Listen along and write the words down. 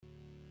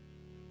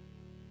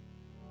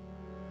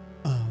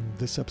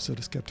this episode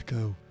of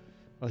Skeptico,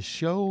 a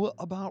show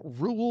about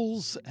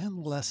rules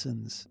and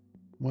lessons.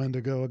 When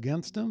to go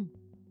against them?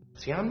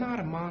 See, I'm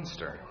not a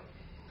monster.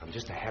 I'm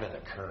just ahead of the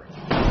curve.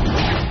 You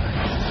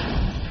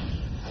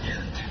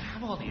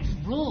have all these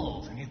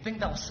rules and you think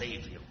they'll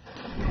save you.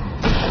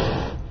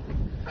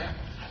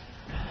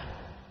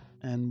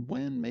 And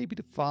when maybe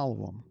to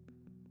follow them.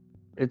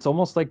 It's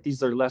almost like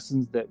these are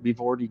lessons that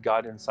we've already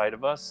got inside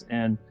of us,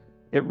 and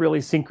it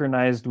really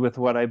synchronized with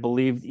what I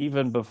believed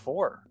even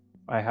before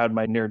I had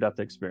my near-death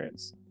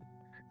experience.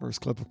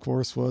 First clip, of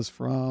course, was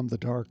from The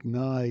Dark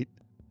Knight,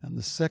 and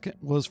the second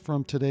was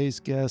from today's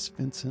guest,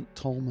 Vincent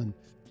Tolman,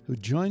 who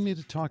joined me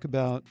to talk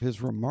about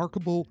his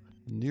remarkable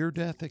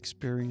near-death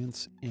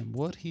experience and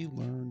what he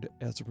learned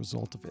as a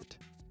result of it.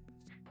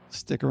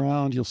 Stick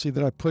around, you'll see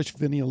that I pushed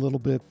Vinny a little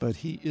bit, but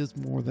he is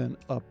more than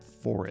up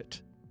for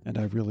it, and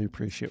I really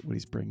appreciate what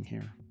he's bringing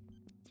here.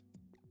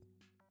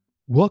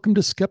 Welcome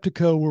to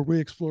Skeptico, where we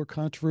explore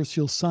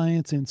controversial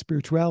science and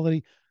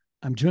spirituality.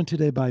 I'm joined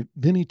today by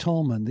Vinny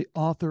Tolman, the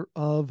author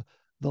of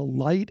The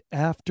Light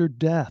After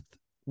Death,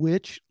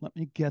 which, let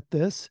me get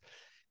this,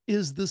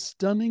 is the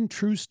stunning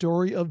true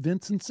story of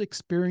Vincent's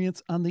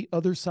experience on the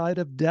other side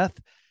of death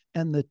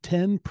and the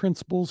 10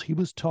 principles he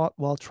was taught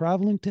while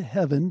traveling to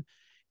heaven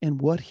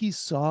and what he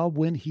saw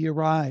when he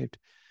arrived.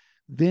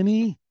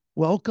 Vinny,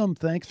 welcome.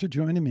 Thanks for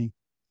joining me.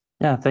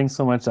 Yeah, thanks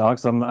so much,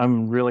 Alex.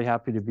 I'm really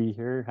happy to be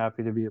here,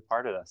 happy to be a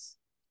part of this.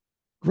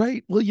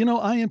 Great. Well,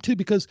 I am too,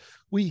 because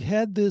we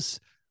had this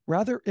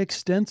rather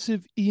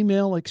extensive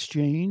email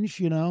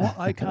exchange.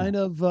 I kind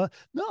of, no,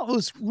 it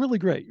was really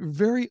great.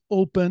 Very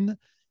open.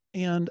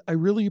 And I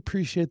really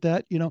appreciate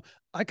that.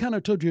 I kind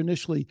of told you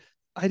initially,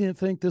 I didn't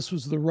think this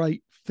was the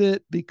right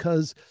fit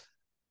because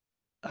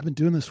I've been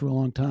doing this for a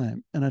long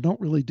time and I don't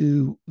really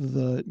do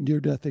the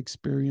near-death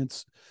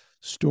experience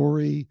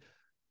story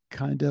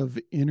kind of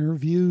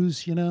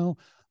interviews,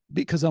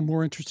 because I'm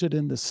more interested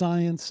in the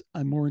science.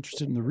 I'm more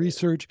interested in the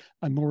research.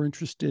 I'm more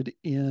interested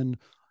in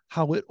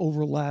how it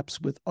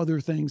overlaps with other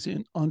things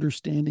in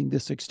understanding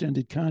this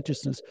extended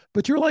consciousness.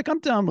 But you're like,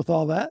 I'm down with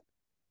all that.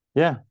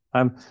 Yeah,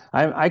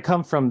 I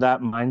come from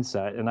that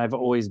mindset, and I've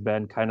always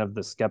been kind of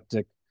the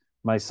skeptic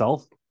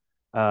myself.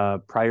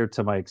 Prior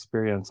to my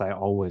experience, I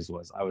always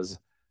was. I was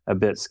a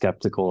bit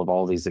skeptical of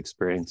all these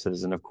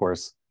experiences, and of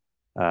course,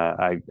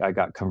 I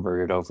got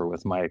converted over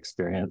with my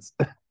experience.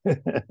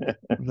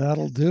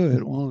 That'll do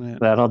it, won't it?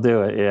 That'll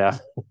do it, yeah,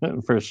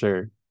 for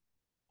sure.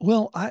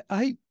 Well,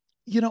 I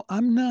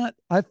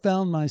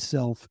found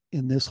myself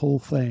in this whole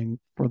thing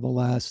for the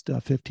last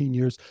 15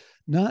 years,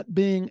 not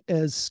being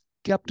as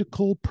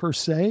skeptical per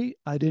se.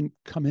 I didn't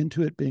come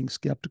into it being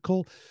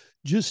skeptical.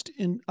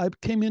 I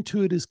came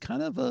into it as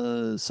kind of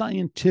a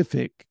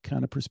scientific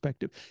kind of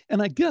perspective.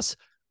 And I guess,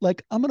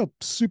 I'm going to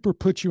super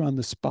put you on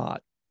the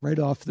spot right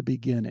off the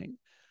beginning,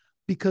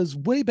 because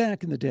way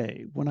back in the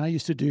day when I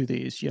used to do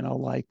these,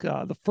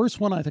 the first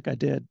one I think I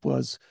did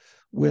was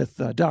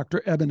with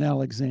Dr. Eben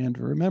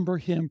Alexander. Remember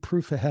him,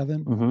 Proof of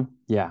Heaven? Mm-hmm.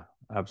 Yeah,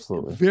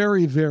 absolutely.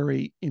 Very,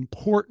 very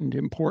important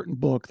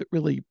book that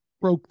really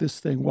broke this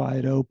thing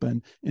wide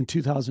open in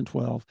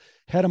 2012.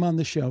 Had him on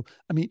the show.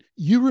 I mean,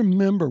 you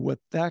remember what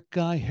that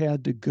guy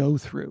had to go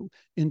through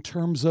in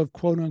terms of,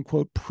 quote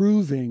unquote,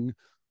 proving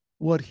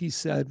what he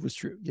said was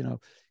true.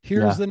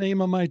 Here's the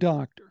name of my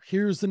doctor.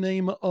 Here's the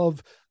name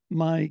of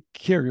my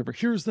caregiver.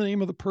 Here's the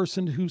name of the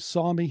person who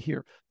saw me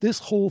here. This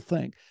whole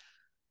thing.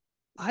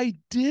 I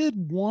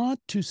did want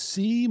to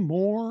see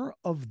more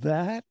of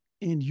that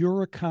in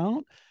your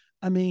account.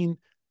 I mean,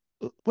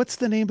 what's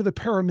the name of the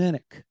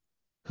paramedic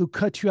who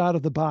cut you out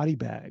of the body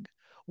bag?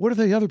 What are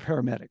the other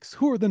paramedics?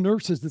 Who are the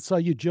nurses that saw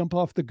you jump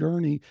off the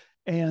gurney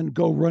and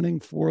go running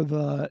for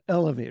the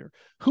elevator?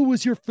 Who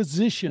was your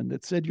physician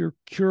that said your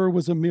cure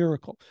was a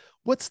miracle?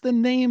 What's the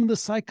name of the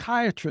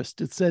psychiatrist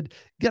that said,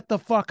 get the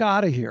fuck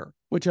out of here?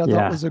 Which I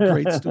thought was a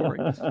great story.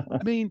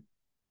 I mean,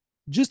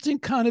 just in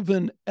kind of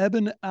an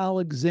Eben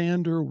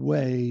Alexander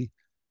way,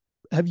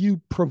 have you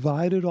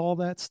provided all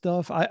that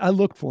stuff? I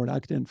looked for it. I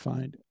didn't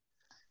find it.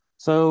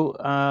 So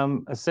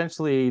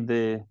essentially,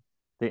 the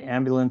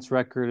ambulance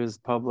record is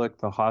public,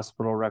 the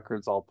hospital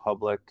record's all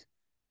public,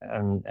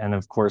 and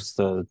of course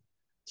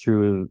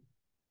through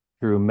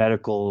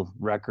medical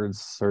records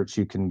search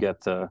you can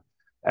get to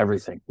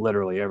everything,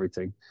 literally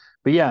everything.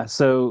 But yeah,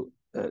 so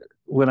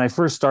when I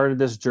first started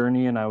this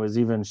journey, and I was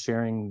even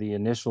sharing the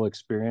initial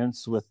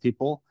experience with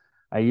people,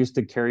 I used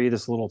to carry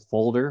this little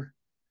folder,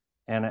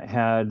 and it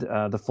had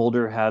the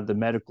folder had the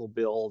medical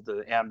bill,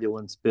 the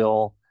ambulance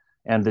bill,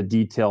 and the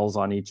details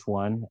on each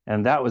one,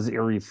 and that was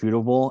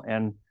irrefutable.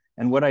 And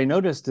what I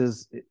noticed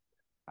is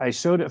I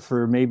showed it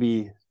for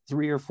maybe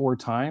 3 or 4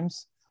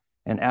 times,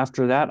 and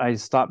after that I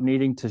stopped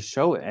needing to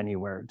show it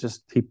anywhere.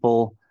 Just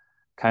people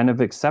kind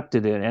of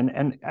accepted it,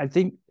 and I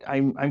think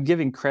I'm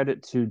giving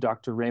credit to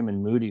Dr.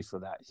 Raymond Moody for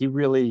that. He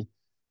really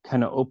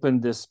kind of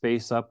opened this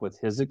space up with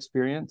his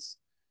experience.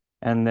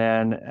 And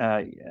then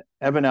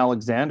Eben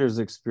Alexander's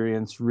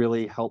experience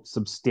really helped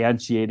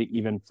substantiate it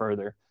even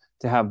further,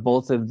 to have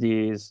both of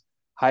these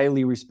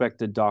highly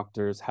respected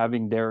doctors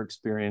having their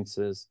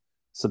experiences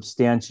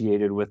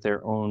substantiated with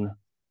their own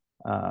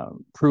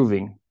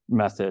proving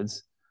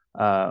methods,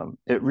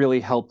 it really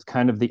helped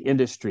kind of the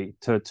industry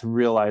to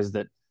realize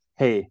that,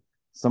 hey,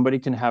 somebody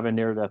can have a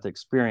near-death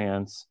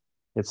experience.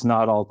 It's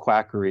not all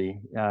quackery.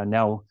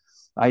 Now,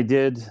 I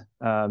did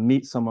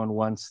meet someone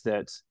once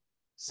that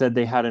said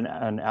they had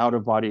an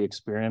out-of-body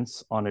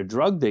experience on a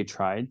drug they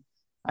tried.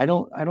 I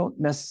don't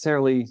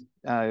necessarily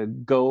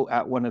go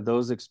at one of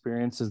those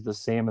experiences the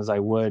same as I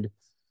would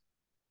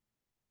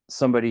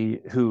somebody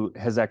who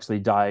has actually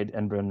died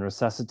and been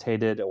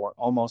resuscitated or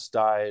almost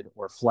died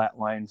or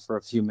flatlined for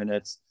a few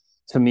minutes.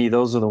 To me,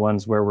 those are the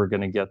ones where we're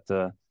going to get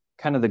the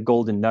kind of the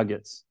golden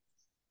nuggets,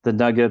 and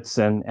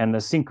the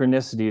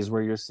synchronicities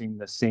where you're seeing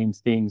the same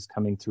things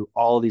coming through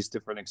all these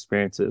different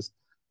experiences.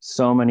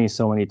 So many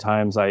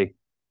times I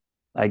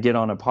get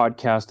on a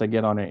podcast, I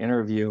get on an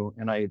interview,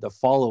 and the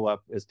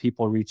follow-up is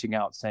people reaching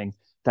out saying,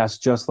 that's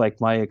just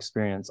like my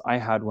experience. I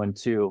had one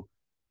too.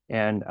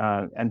 And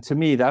to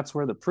me, that's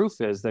where the proof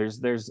is.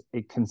 There's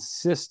a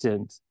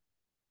consistent,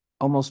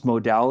 almost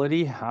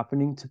modality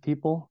happening to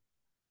people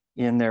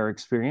in their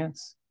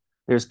experience.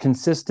 There's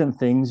consistent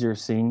things you're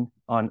seeing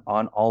on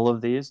all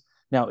of these.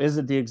 Now, is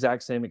it the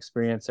exact same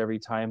experience every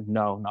time?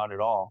 No, not at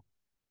all.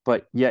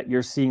 But yet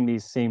you're seeing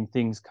these same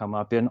things come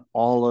up in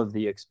all of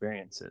the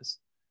experiences.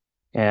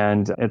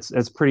 And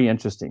it's pretty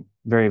interesting.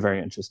 Very,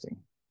 very interesting.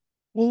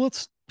 Well,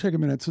 let's take a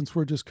minute, since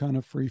we're just kind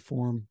of free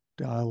form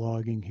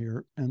dialoguing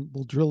here, and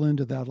we'll drill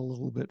into that a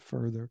little bit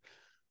further.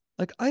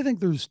 Like, I think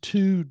there's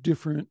two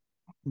different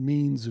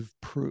means of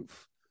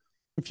proof.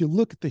 If you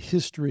look at the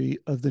history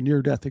of the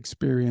near-death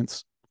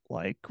experience,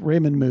 like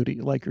Raymond Moody,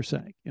 like you're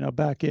saying,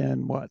 back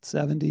in what,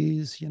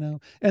 70s,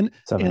 and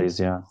 70s,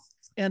 yeah.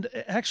 And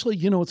actually,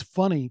 what's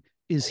funny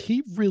is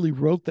he really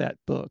wrote that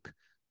book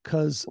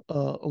because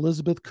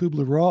Elizabeth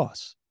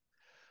Kubler-Ross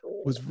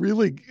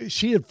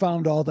she had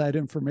found all that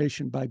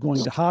information by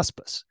going to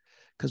hospice.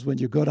 Because when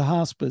you go to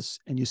hospice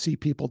and you see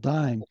people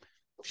dying,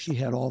 she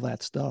had all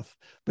that stuff.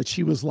 But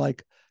she was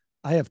like,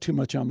 I have too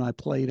much on my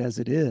plate as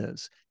it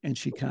is. And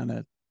she kind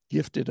of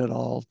gifted it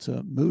all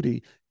to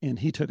Moody, and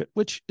he took it,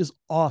 which is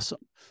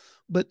awesome.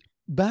 But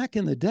back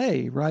in the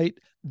day, right,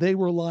 they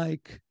were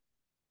like,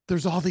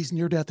 there's all these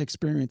near-death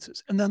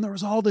experiences. And then there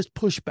was all this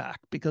pushback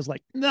because,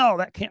 like, no,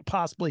 that can't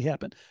possibly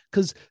happen.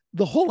 Because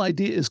the whole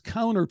idea is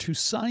counter to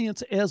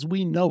science as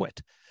we know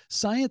it.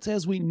 Science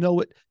as we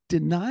know it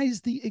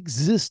denies the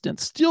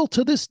existence, still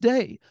to this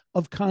day,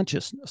 of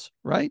consciousness,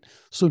 right?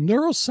 So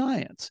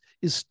neuroscience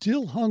is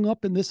still hung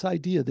up in this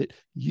idea that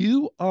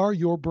you are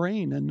your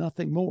brain and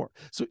nothing more.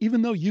 So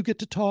even though you get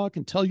to talk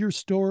and tell your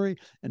story,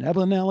 and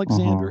Evelyn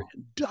Alexander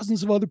and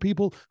dozens of other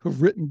people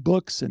who've written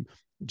books, and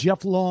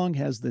Jeff Long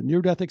has the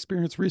Near-Death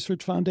Experience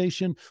Research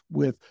Foundation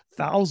with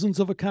thousands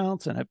of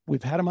accounts, and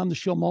we've had him on the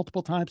show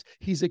multiple times.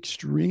 He's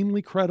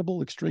extremely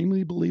credible,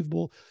 extremely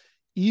believable.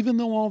 Even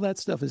though all that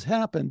stuff has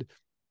happened,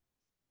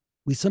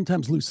 we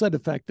sometimes lose sight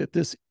of the fact that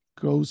this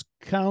goes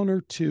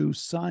counter to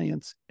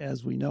science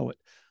as we know it.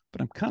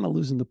 But I'm kind of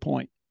losing the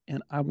point,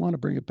 and I want to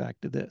bring it back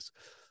to this.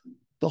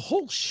 The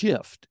whole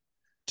shift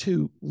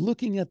to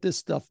looking at this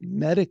stuff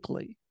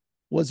medically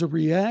was a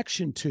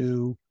reaction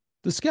to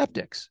the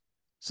skeptics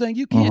saying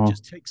you can't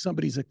just take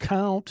somebody's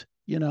account,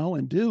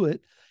 and do it.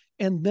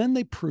 And then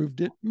they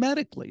proved it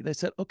medically. They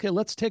said, okay,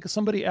 let's take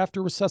somebody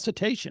after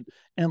resuscitation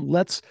and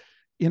let's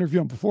interview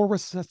them before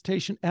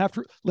resuscitation,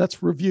 after.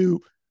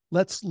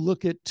 Let's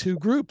look at two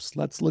groups.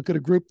 Let's look at a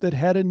group that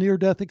had a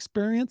near-death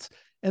experience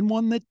and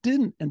one that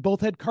didn't, and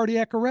both had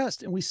cardiac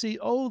arrest. And we see,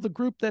 the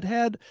group that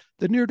had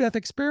the near-death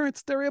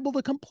experience, they're able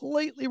to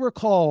completely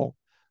recall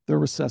their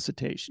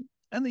resuscitation,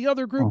 and the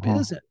other group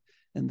isn't.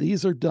 And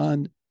these are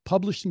done,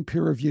 published in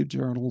peer-reviewed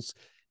journals,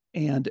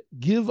 and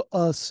give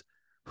us,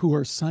 who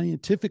are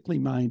scientifically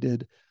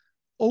minded,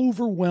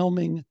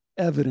 overwhelming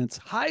evidence,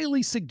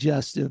 highly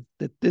suggestive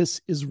that this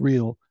is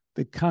real,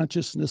 that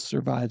consciousness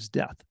survives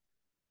death.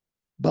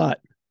 But,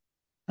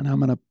 and I'm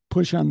going to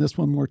push on this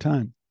one more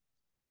time,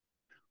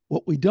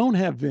 what we don't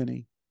have,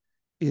 Vinny,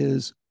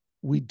 is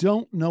we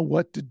don't know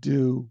what to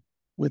do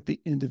with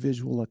the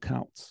individual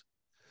accounts.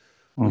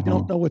 We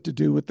don't know what to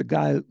do with the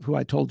guy who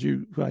I told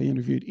you, who I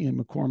interviewed,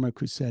 Ian McCormick,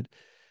 who said,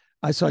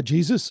 I saw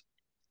Jesus,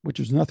 which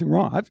is nothing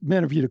wrong. I've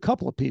interviewed a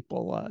couple of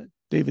people.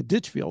 David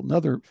Ditchfield,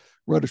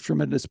 wrote a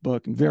tremendous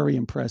book and very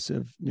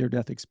impressive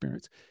near-death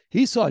experience.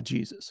 He saw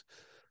Jesus.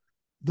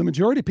 The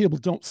majority of people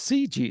don't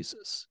see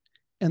Jesus.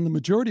 And the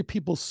majority of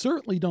people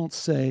certainly don't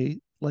say,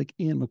 like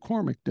Ian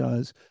McCormick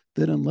does,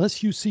 that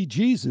unless you see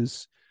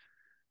Jesus,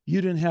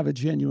 you didn't have a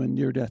genuine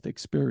near-death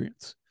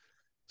experience.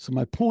 So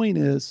my point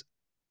is,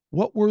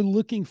 what we're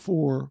looking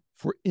for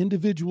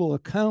individual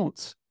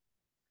accounts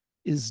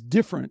is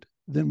different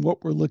than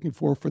what we're looking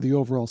for the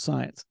overall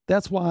science.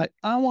 That's why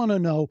I want to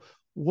know,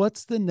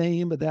 what's the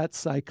name of that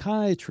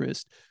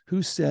psychiatrist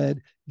who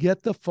said,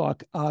 get the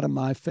fuck out of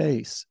my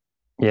face?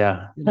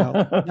 Yeah.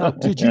 Now,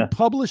 did you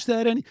publish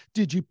that?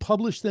 Did you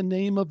publish the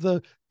name of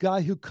the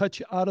guy who cut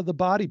you out of the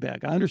body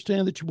bag? I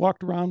understand that you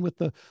walked around with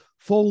the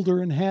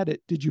folder and had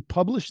it. Did you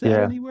publish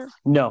that anywhere?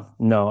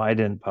 No, I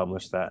didn't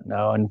publish that.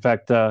 No, in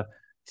fact,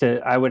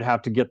 I would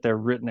have to get their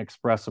written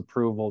express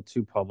approval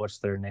to publish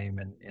their name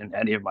in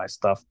any of my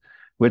stuff,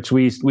 which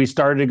we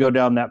started to go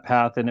down that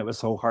path, and it was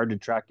so hard to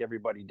track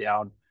everybody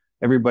down.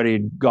 Everybody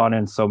had gone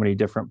in so many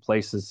different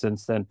places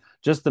since then.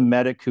 Just the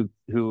medic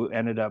who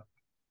ended up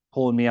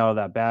pulling me out of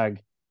that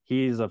bag,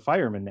 he's a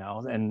fireman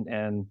now,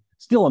 and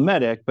still a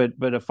medic,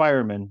 but a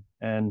fireman.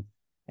 And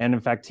in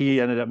fact, he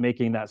ended up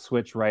making that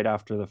switch right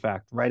after the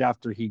fact, right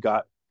after he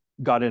got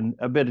in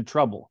a bit of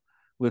trouble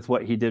with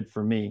what he did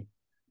for me.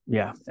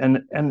 Yeah.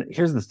 And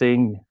here's the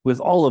thing with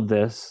all of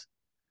this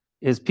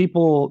is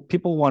people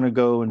want to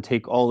go and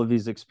take all of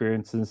these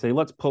experiences and say,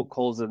 let's poke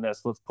holes in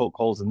this, let's poke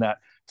holes in that.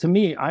 To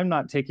me, I'm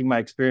not taking my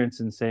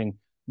experience and saying,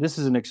 this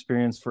is an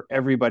experience for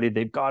everybody.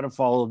 They've got to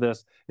follow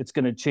this. It's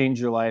going to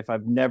change your life.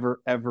 I've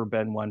never, ever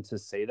been one to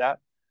say that.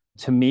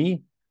 To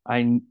me,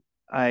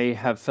 I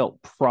have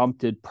felt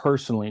prompted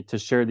personally to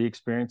share the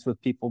experience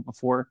with people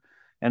before.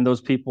 And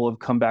those people have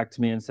come back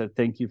to me and said,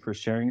 thank you for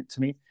sharing it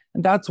to me.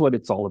 And that's what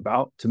it's all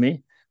about to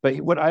me. But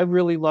what I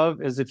really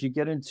love is if you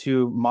get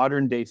into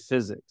modern day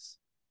physics,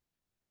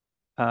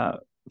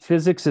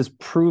 physics is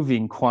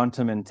proving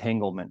quantum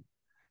entanglement.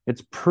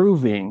 It's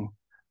proving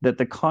that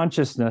the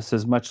consciousness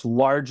is much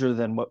larger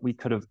than what we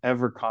could have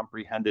ever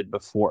comprehended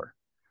before.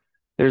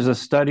 There's a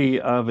study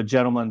of a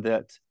gentleman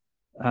that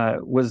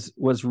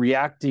was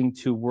reacting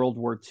to World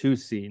War II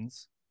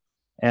scenes,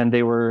 and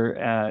they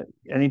were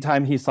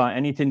anytime he saw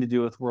anything to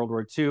do with World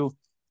War II,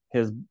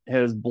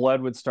 his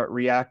blood would start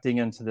reacting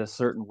into this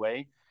certain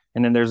way.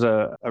 And then there's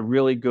a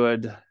really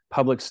good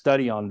public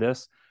study on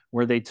this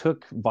where they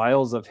took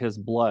vials of his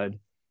blood,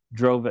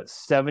 drove it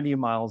 70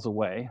 miles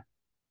away,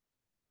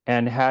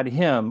 and had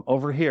him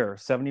over here,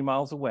 70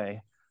 miles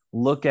away,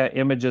 look at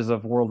images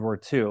of World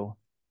War II.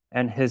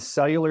 And his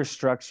cellular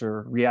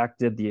structure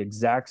reacted the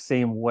exact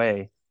same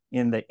way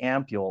in the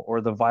ampule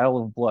or the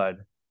vial of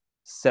blood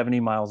 70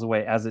 miles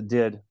away as it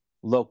did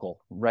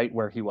local, right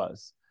where he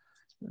was.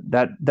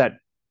 That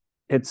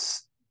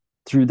it's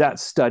through that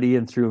study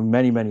and through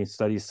many, many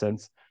studies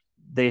since,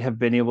 they have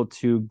been able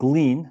to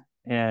glean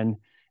and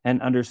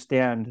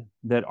understand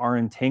that our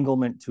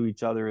entanglement to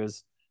each other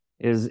is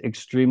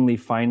extremely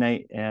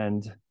finite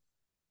and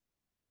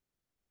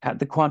at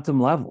the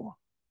quantum level.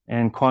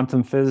 And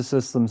quantum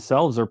physicists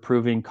themselves are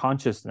proving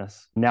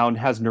consciousness. Now,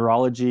 has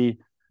neurology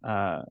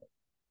caught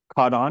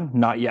on?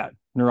 Not yet.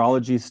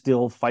 Neurology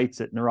still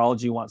fights it.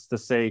 Neurology wants to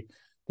say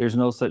there's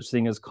no such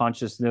thing as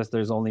consciousness.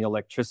 There's only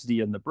electricity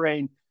in the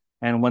brain.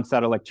 And once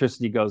that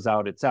electricity goes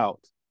out, it's out.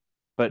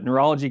 But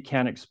neurology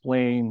can't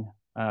explain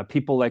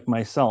people like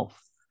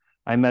myself.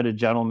 I met a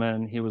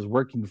gentleman, he was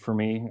working for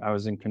me. I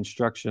was in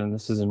construction.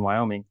 This is in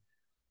Wyoming.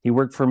 He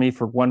worked for me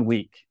for 1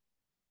 week.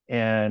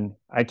 And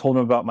I told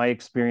him about my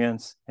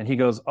experience. And he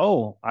goes,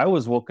 oh, I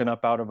was woken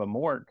up out of a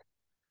morgue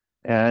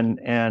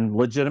and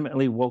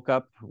legitimately woke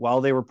up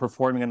while they were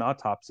performing an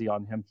autopsy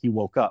on him. He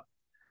woke up.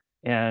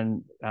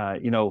 And,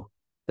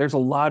 there's a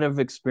lot of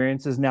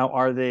experiences. Now,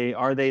 are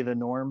they the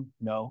norm?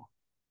 No.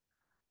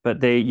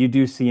 But you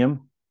do see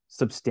them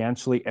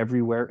substantially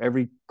everywhere,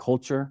 every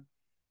culture,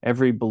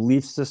 every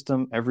belief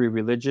system, every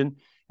religion.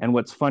 And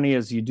what's funny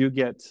is you do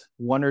get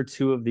one or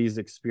two of these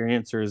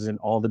experiencers in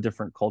all the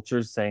different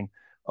cultures saying,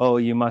 oh,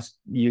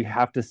 you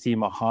have to see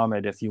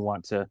Muhammad if you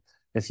want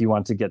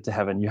to get to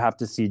heaven. You have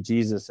to see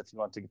Jesus if you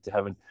want to get to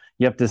heaven.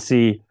 You have to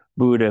see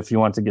Buddha if you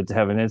want to get to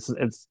heaven.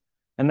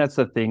 And that's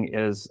the thing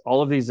is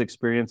all of these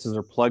experiences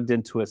are plugged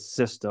into a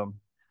system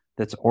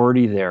that's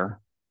already there,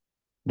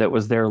 that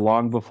was there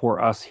long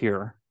before us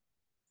here.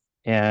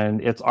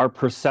 And it's our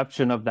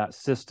perception of that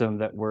system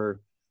that we're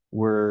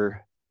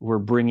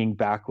bringing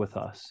back with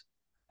us.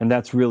 And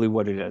that's really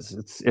what it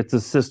is. It's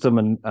a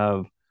system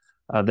of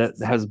that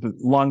has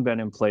long been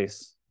in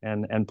place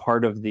and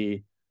part of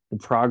the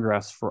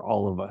progress for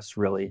all of us,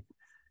 really.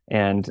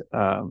 And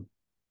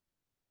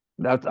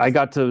that I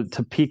got to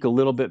peek a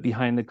little bit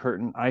behind the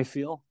curtain, I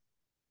feel.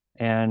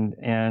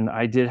 And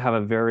I did have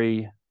a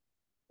very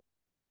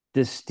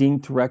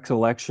distinct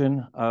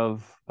recollection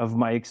of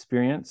my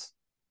experience.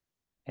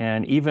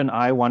 And even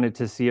I wanted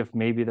to see if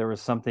maybe there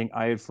was something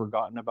I had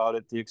forgotten about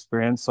the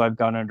experience. So I've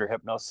gone under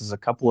hypnosis a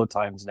couple of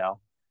times now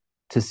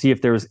to see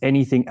if there was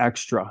anything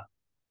extra.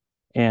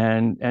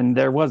 And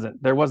there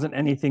wasn't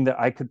anything that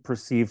I could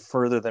perceive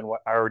further than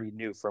what I already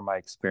knew from my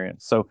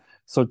experience.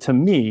 So to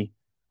me,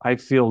 I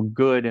feel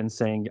good in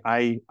saying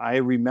I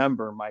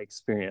remember my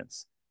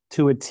experience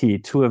to a T,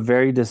 to a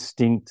very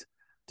distinct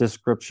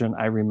description.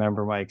 I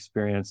remember my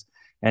experience.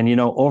 And,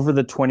 over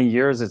the 20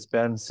 years it's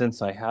been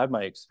since I had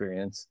my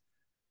experience,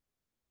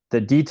 the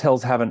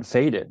details haven't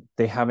faded.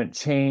 They haven't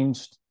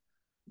changed.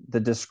 The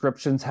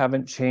descriptions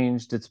haven't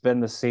changed. It's been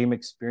the same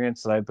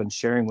experience that I've been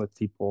sharing with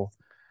people.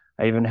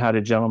 I even had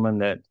a gentleman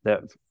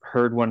that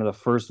heard one of the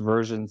first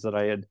versions that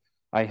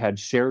I had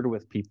shared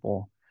with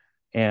people,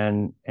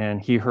 and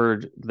he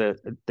heard the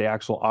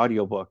actual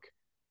audiobook,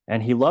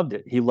 and he loved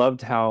it. He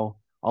loved how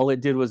all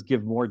it did was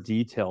give more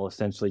detail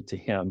essentially to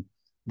him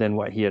than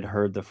what he had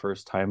heard the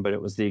first time, but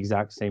it was the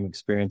exact same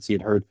experience he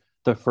had heard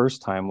the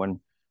first time when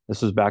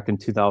this was back in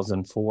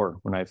 2004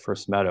 when I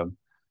first met him.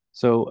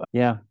 So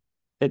yeah,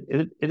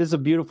 it is a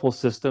beautiful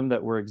system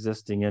that we're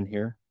existing in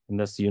here in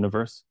this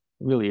universe.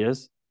 It really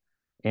is.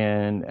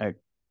 And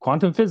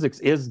quantum physics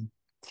is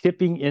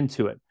tipping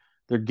into it.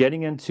 They're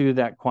getting into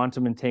that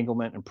quantum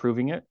entanglement and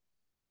proving it,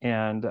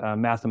 and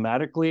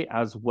mathematically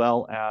as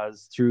well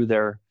as through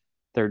their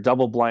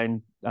double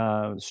blind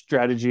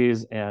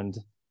strategies and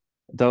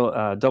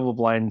double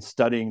blind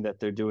studying that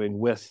they're doing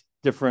with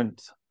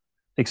different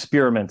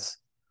experiments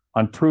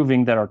on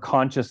proving that our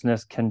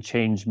consciousness can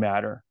change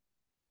matter.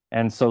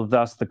 And so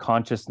thus the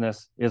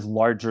consciousness is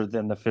larger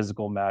than the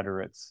physical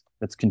matter it's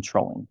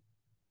controlling.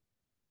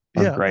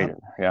 Yeah, great.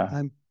 Yeah.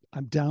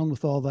 I'm down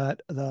with all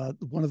that.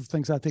 One of the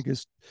things I think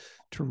is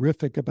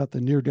terrific about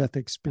the near-death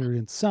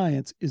experience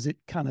science is it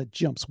kind of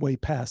jumps way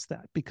past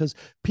that, because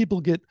people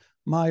get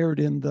mired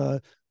in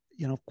the,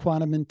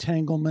 quantum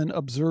entanglement,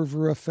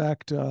 observer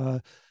effect,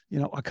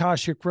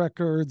 Akashic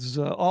records,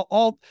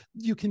 all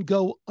you can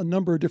go a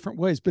number of different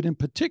ways, but in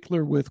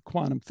particular with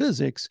quantum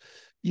physics,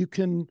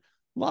 a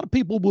lot of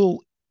people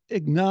will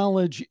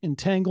acknowledge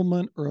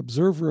entanglement or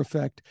observer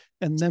effect,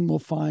 and then we'll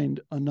find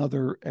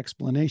another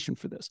explanation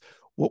for this.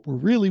 What we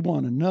really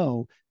want to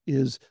know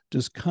is,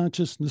 does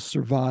consciousness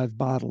survive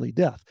bodily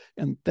death?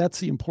 And that's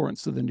the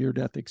importance of the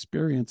near-death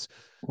experience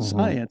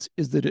science,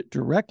 is that it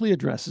directly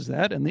addresses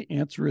that. And the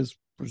answer is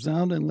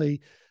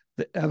resoundingly,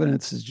 the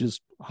evidence is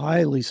just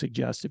highly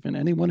suggestive. And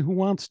anyone who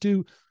wants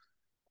to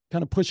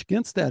kind of push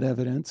against that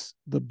evidence,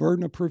 the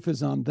burden of proof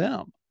is on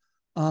them.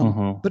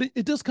 But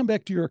it does come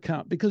back to your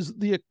account, because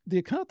the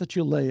account that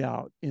you lay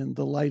out in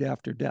The Light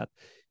After Death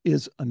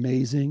is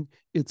amazing.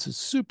 It's a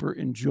super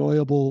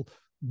enjoyable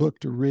book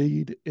to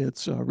read.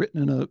 It's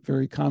written in a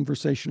very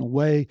conversational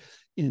way.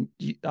 And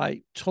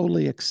I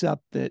totally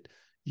accept that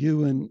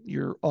you and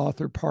your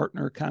author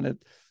partner kind of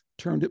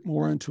turned it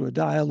more into a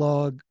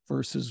dialogue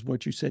versus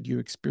what you said you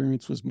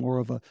experienced was more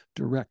of a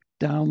direct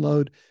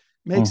download.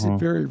 Makes it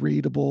very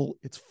readable.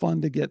 It's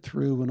fun to get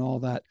through and all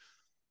that.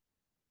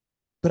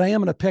 But I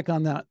am going to pick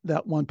on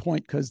that one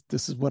point, because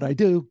this is what I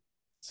do.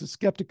 It's a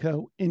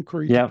skeptico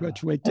inquiry to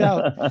perpetuate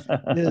doubt.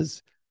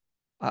 Is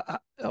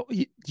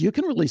you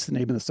can release the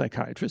name of the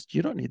psychiatrist.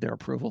 You don't need their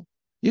approval.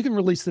 You can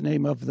release the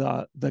name of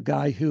the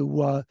guy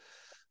who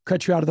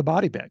cut you out of the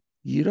body bag.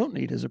 You don't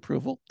need his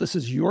approval. This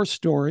is your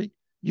story.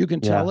 You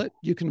can tell it.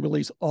 You can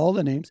release all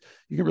the names.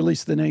 You can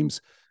release the names.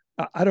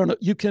 I don't know.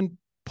 You can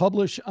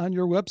publish on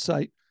your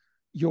website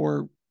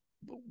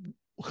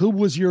who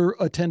was your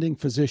attending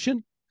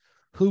physician,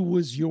 who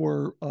was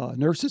your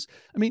nurses.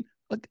 I mean,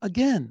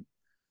 again,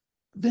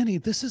 Vinny,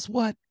 this is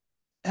what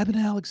Eben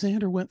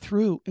Alexander went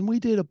through. And we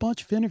did a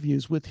bunch of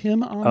interviews with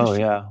him on the show.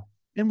 Yeah.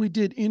 And we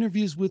did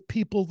interviews with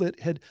people that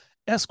had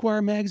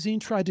Esquire magazine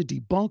tried to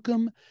debunk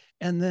him.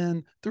 And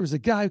then there was a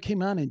guy who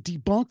came on and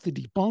debunked the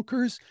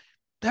debunkers.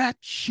 That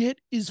shit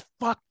is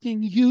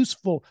fucking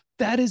useful.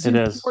 That is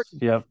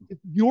important. Yep.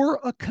 Your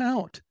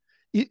account.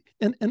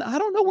 And I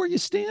don't know where you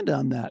stand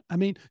on that. I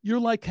mean, you're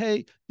like,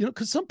 hey,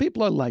 because some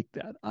people are like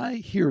that. I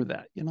hear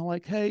that,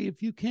 like, hey,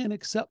 if you can't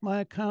accept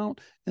my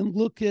account and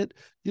look at,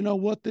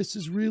 what this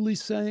is really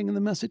saying in the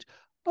message,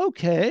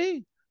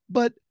 okay.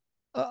 But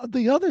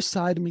the other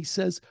side of me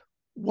says,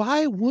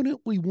 why wouldn't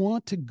we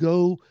want to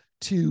go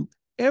to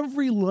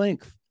every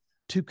length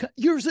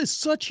yours is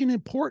such an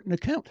important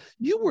account.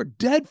 You were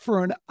dead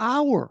for an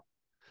hour.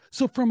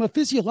 So from a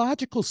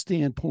physiological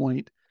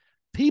standpoint,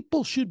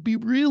 people should be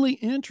really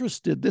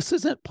interested. This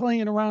isn't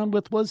playing around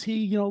with, was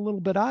he, a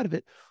little bit out of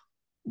it?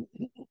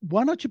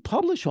 Why don't you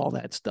publish all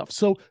that stuff?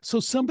 So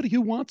somebody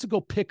who wants to go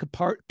pick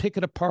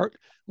it apart,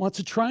 wants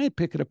to try and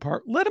pick it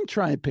apart, let them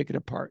try and pick it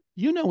apart.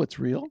 It's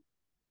real.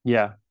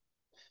 Yeah.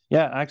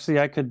 Yeah. Actually,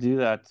 I could do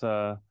that.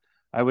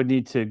 I would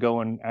need to go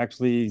and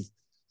actually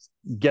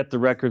get the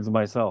records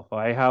myself.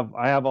 I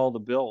have all the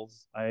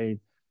bills.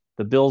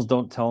 The bills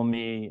don't tell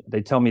me,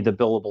 they tell me the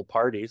billable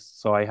parties.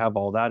 So I have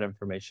all that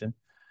information.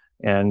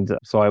 And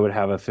so I would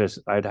have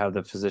I'd have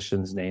the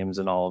physicians' names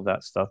and all of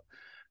that stuff.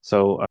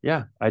 So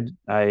yeah,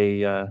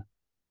 I'm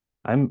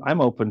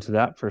open to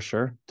that for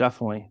sure.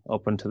 Definitely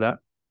open to that.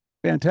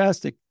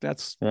 Fantastic.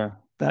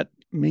 That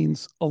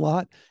means a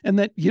lot. And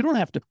that you don't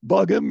have to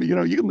bug them. You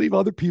can leave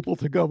other people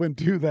to go and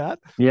do that.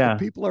 Yeah. But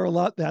people are a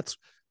lot.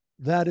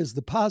 That is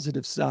the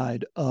positive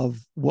side of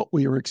what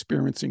we are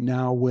experiencing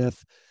now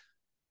with,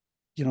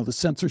 the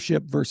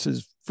censorship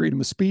versus freedom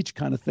of speech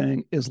kind of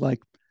thing, is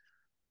like,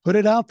 put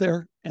it out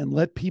there and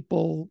let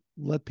people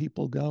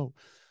go.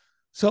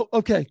 So,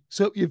 okay.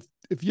 So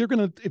if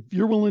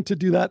you're willing to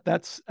do that,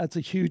 that's a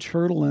huge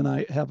hurdle. And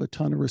I have a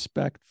ton of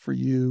respect for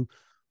you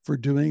for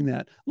doing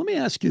that. Let me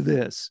ask you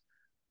this.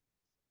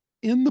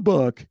 In the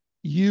book,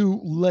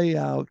 you lay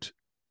out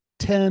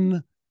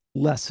 10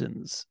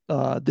 lessons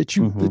that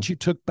you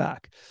took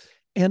back.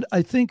 And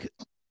I think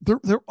they're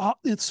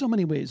in so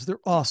many ways, they're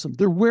awesome.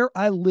 They're where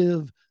I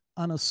live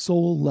on a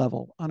soul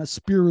level, on a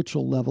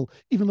spiritual level,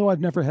 even though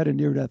I've never had a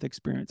near-death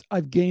experience.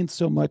 I've gained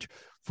so much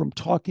from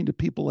talking to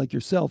people like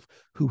yourself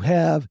who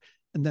have,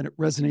 and then it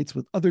resonates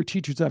with other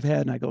teachers I've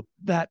had. And I go,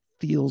 that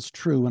feels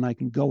true. And I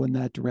can go in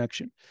that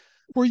direction.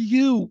 For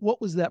you, what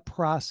was that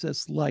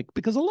process like?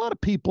 Because a lot of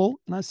people,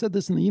 and I said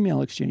this in the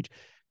email exchange,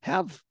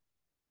 have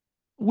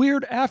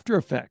weird after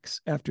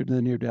effects after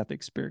the near-death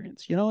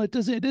experience.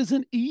 It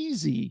isn't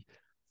easy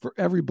for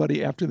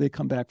everybody after they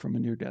come back from a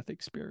near-death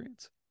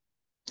experience.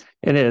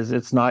 It is.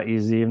 It's not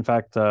easy. In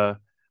fact, to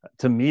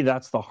me,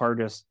 that's the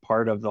hardest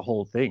part of the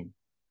whole thing.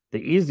 The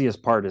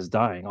easiest part is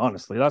dying,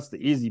 honestly. That's the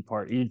easy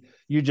part.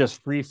 You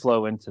just free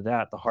flow into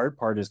that. The hard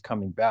part is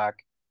coming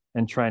back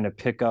and trying to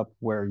pick up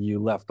where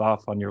you left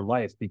off on your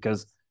life,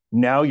 because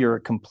now you're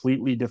a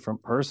completely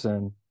different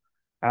person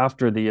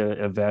after the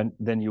event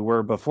than you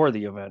were before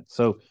the event.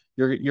 So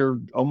you're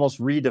almost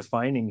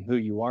redefining who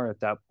you are at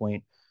that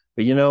point.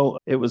 But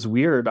it was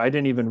weird. I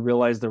didn't even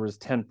realize there was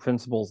 10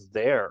 principles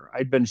there.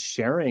 I'd been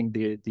sharing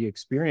the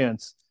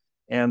experience,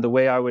 and the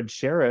way I would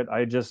share it,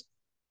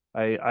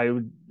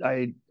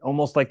 I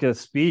almost like a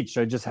speech.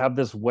 I just have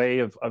this way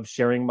of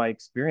sharing my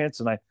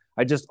experience, and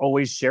I just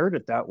always shared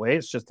it that way.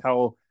 It's just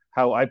how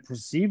I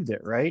perceived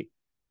it, right?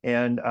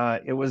 And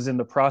it was in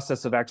the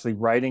process of actually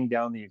writing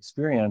down the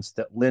experience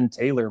that Lynn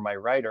Taylor, my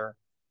writer,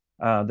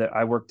 that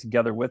I worked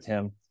together with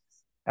him,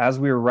 as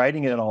we were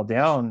writing it all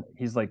down,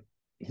 he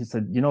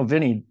said,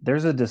 Vinny,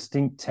 there's a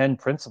distinct 10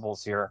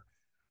 principles here.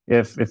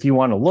 If you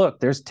want to look,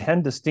 there's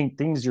 10 distinct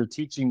things you're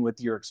teaching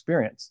with your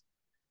experience.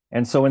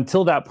 And so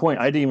until that point,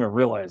 I didn't even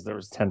realize there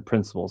was 10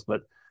 principles,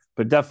 but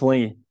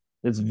definitely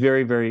it's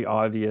very, very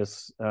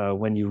obvious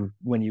when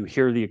you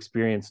hear the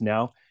experience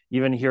now.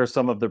 Even hear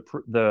some of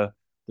the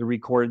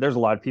record. There's a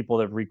lot of people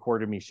that have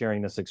recorded me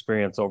sharing this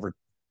experience over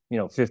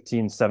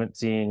 15,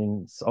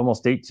 17,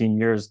 almost 18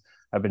 years.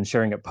 I've been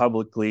sharing it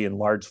publicly in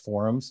large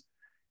forums.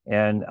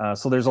 And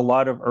so there's a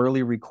lot of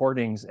early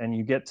recordings, and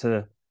you get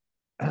to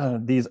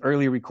these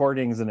early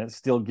recordings and it's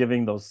still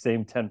giving those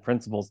same 10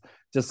 principles,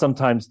 just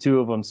sometimes two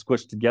of them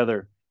squished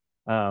together.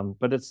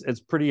 But it's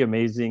pretty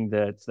amazing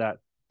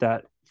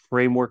that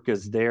framework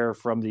is there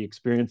from the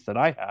experience that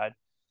I had.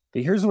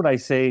 But here's what I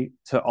say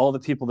to all the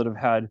people that have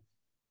had,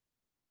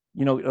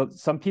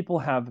 some people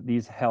have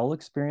these hell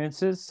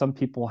experiences, some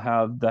people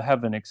have the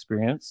heaven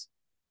experience.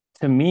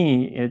 To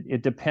me,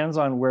 it depends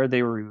on where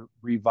they were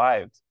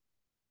revived.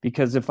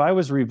 Because if I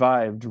was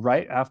revived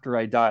right after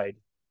I died,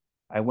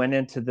 I went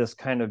into this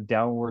kind of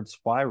downward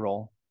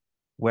spiral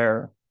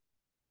where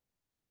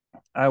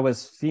I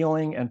was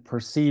feeling and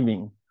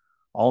perceiving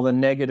all the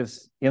negative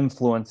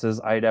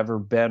influences I'd ever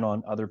been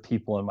on other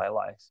people in my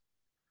life.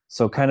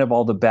 So kind of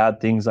all the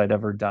bad things I'd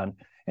ever done.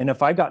 And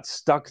if I got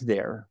stuck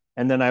there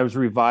and then I was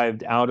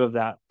revived out of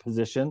that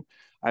position,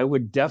 I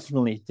would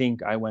definitely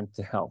think I went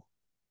to hell.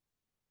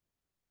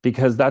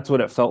 Because that's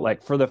what it felt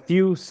like for the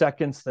few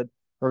seconds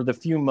or the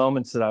few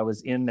moments that I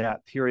was in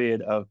that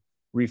period of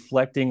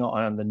reflecting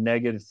on the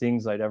negative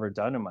things I'd ever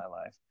done in my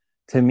life.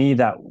 To me,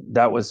 that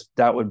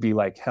would be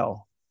like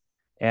hell.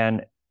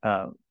 And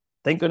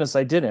thank goodness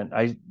I didn't.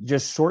 I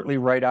just shortly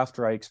right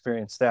after I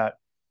experienced that,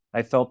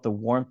 I felt the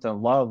warmth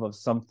and love of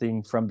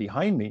something from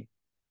behind me.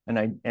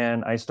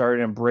 And I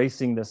started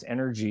embracing this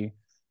energy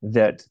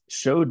that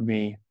showed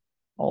me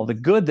all the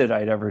good that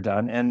I'd ever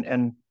done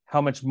and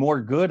how much more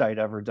good I'd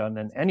ever done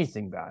than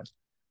anything bad.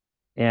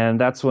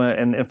 And that's when,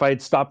 and if I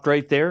had stopped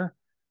right there,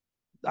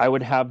 I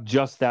would have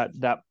just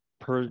that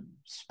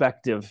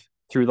perspective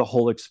through the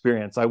whole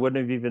experience. I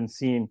wouldn't have even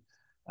seen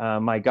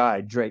my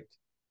guide, Drake.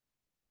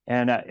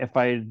 And if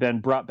I had been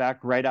brought back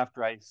right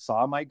after I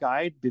saw my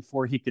guide,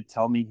 before he could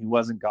tell me he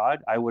wasn't God,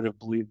 I would have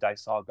believed I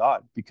saw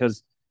God,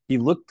 because he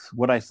looked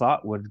what I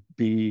thought would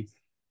be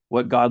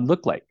what God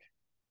looked like,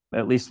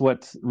 at least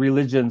what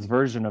religion's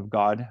version of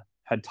God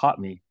had taught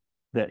me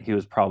that he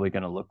was probably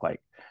going to look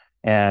like.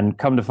 And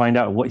come to find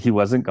out, he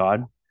wasn't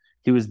God.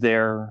 He was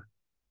there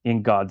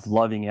in God's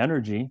loving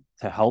energy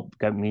to help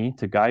get me,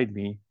 to guide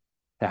me,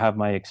 to have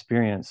my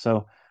experience.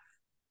 So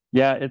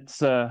yeah,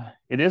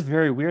 it is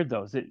very weird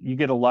though. You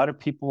get a lot of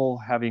people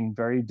having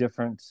very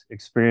different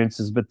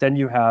experiences, but then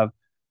you have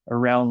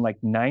around like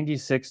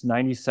 96,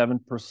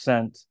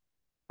 97%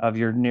 of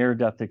your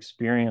near-death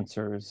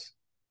experiencers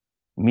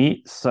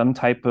meet some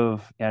type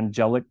of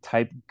angelic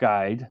type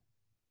guide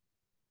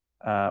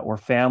or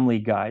family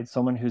guide,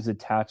 someone who's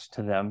attached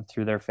to them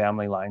through their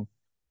family line.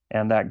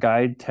 And that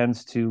guide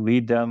tends to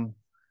lead them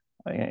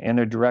in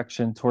a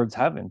direction towards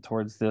heaven,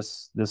 towards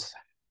this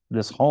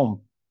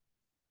home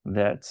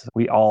that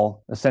we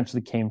all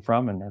essentially came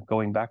from and are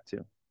going back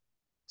to.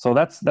 So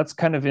that's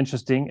kind of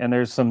interesting. And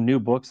there's some new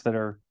books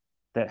that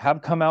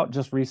have come out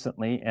just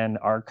recently and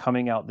are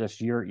coming out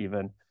this year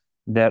even,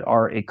 that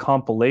are a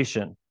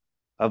compilation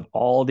of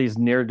all these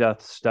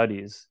near-death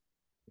studies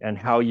and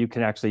how you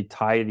can actually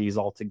tie these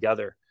all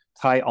together,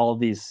 tie all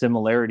these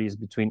similarities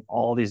between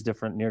all these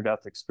different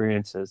near-death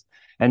experiences.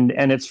 And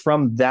it's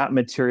from that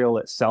material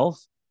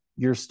itself,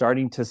 you're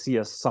starting to see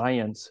a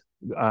science,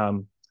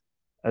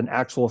 an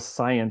actual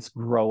science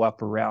grow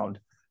up around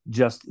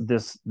just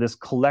this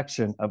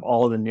collection of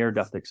all of the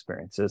near-death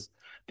experiences.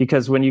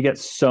 Because when you get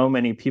so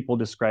many people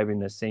describing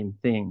the same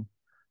thing,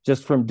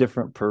 just from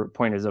different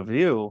points of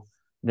view,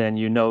 then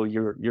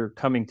you're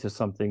coming to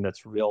something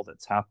that's real,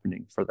 that's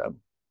happening for them.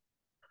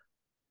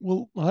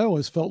 Well, I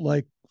always felt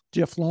like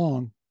Jeff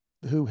Long,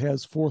 who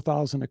has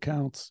 4,000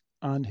 accounts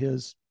on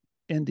his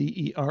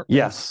NDERS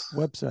Yes.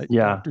 website,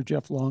 Yeah. Dr.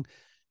 Jeff Long.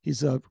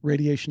 He's a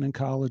radiation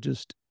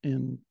oncologist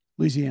in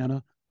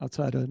Louisiana,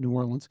 outside of New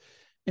Orleans.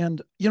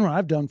 And,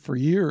 I've done for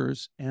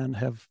years and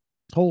have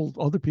told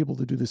other people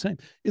to do the same.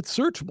 It's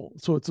searchable.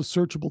 So it's a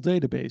searchable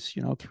database,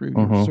 through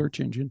your search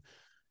engine.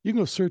 You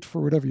can go search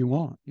for whatever you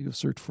want. You go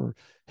search for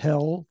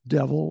hell,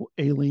 devil,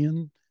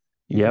 alien.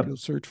 You can go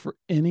search for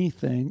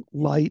anything,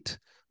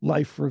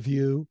 life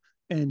review,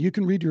 and you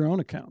can read your own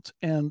accounts.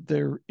 And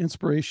they're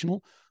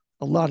inspirational.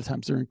 A lot of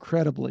times they're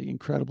incredibly,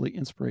 incredibly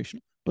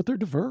inspirational, but they're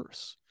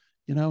diverse.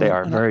 They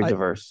are very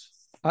diverse.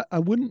 I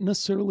wouldn't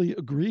necessarily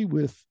agree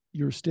with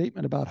your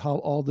statement about how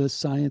all this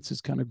science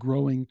is kind of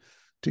growing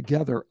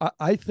together.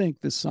 I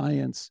think the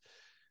science,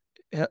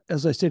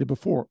 as I stated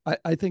before,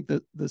 I think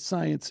that the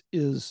science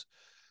is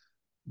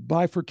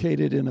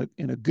bifurcated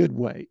in a good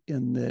way,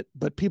 in that,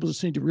 but people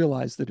just need to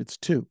realize that it's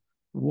two.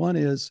 One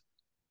is,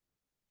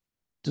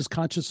 does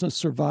consciousness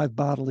survive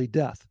bodily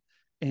death?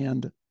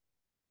 And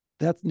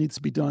that needs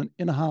to be done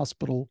in a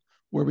hospital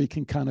where we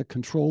can kind of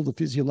control the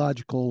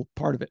physiological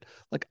part of it.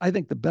 Like, I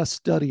think the best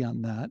study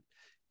on that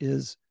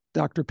is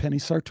Dr. Penny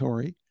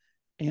Sartori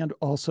and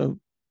also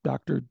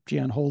Dr.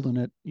 Jan Holden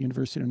at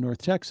University of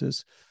North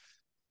Texas.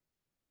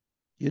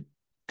 You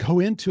go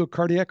into a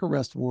cardiac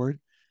arrest ward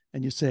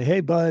and you say,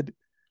 "Hey, bud,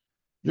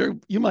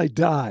 you might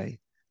die.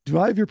 Do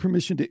I have your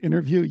permission to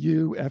interview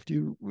you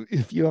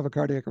if you have a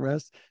cardiac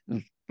arrest?"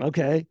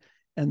 Okay.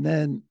 And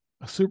then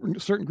a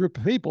certain group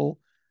of people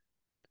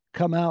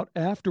come out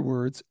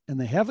afterwards and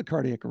they have a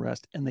cardiac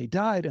arrest and they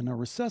died and are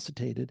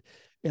resuscitated.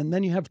 And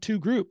then you have two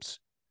groups,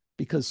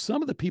 because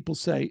some of the people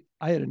say,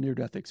 "I had a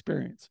near-death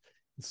experience."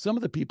 And some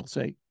of the people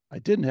say, "I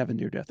didn't have a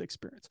near-death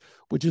experience,"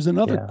 which is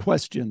another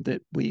question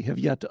that we have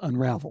yet to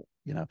unravel.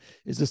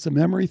 Is this a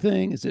memory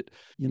thing? Is it,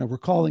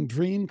 recalling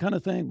dream kind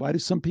of thing? Why do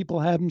some people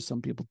have them?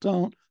 Some people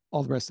don't,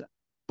 all the rest of that.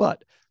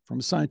 But from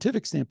a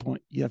scientific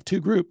standpoint, you have two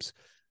groups.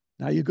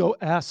 Now you go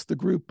ask the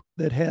group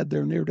that had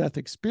their near-death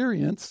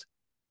experience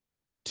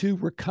to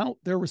recount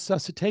their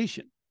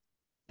resuscitation.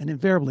 And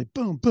invariably,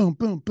 boom, boom,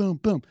 boom, boom,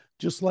 boom,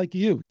 just like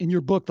you in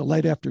your book, The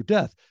Light After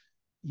Death,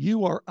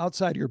 you are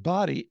outside your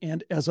body.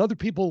 And as other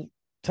people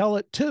tell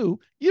it too,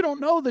 you don't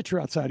know that you're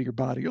outside of your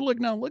body. You're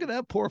looking down, look at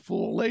that poor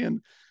fool laying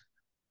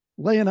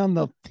on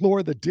the floor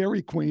of the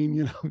Dairy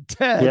Queen,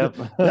 dead.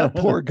 That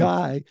poor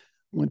guy.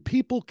 When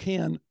people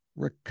can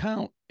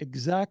recount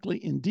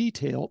exactly in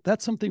detail,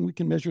 that's something we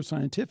can measure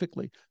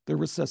scientifically, their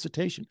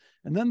resuscitation.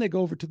 And then they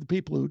go over to the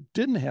people who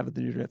didn't have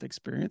the near-death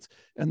experience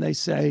and they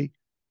say,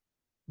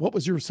 "What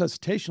was your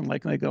resuscitation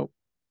like?" And they go,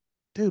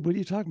 "Dude, what are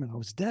you talking about? I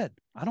was dead.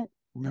 I don't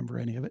remember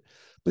any of it."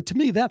 But to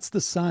me, that's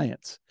the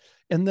science.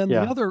 And then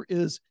the other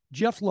is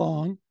Jeff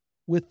Long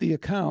with the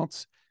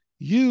accounts,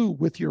 you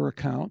with your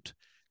account.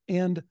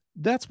 And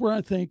that's where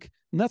I think,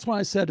 and that's why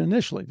I said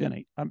initially,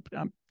 Vinny, I'm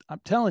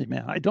telling you,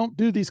 man, I don't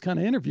do these kind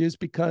of interviews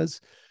because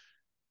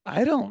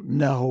I don't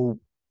know,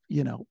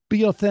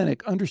 be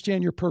authentic,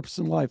 understand your purpose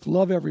in life,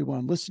 love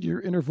everyone, listen to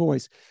your inner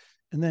voice,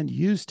 and then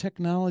use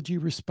technology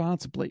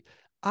responsibly.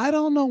 I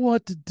don't know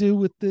what to do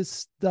with this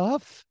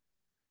stuff.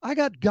 I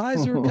got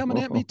guys who are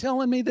coming at me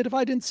telling me that if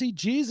I didn't see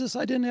Jesus,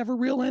 I didn't have a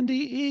real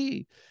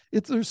NDE.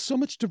 There's so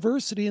much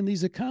diversity in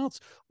these accounts.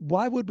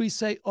 Why would we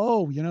say,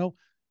 "Oh,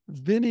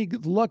 Vinny,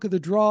 the luck of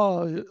the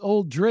draw,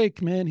 old Drake,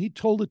 man, he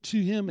told it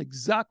to him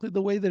exactly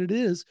the way that it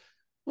is,"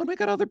 when we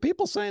got other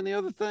people saying the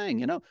other thing?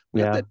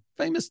 We got that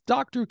famous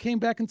doctor who came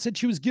back and said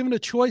she was given a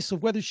choice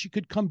of whether she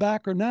could come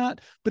back or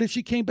not. But if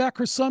she came back,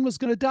 her son was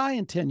going to die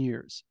in 10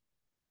 years.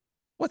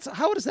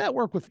 How does that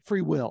work with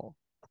free will?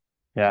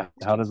 Yeah.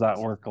 How does that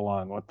work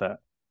along with that?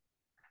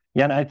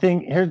 Yeah. And I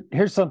think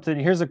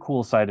here's a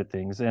cool side of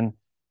things.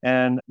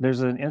 And there's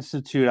an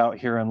institute out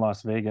here in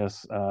Las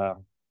Vegas,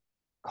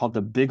 called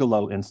the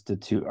Bigelow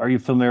Institute. Are you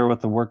familiar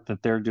with the work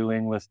that they're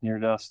doing with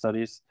near-death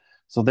studies?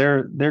 So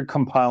they're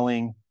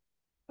compiling,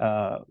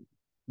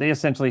 they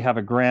essentially have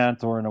a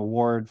grant or an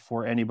award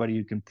for anybody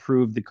who can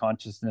prove the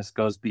consciousness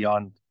goes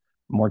beyond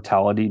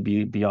mortality,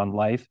 beyond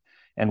life.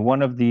 And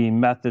one of the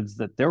methods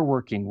that they're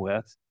working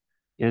with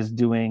is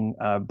doing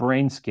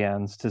brain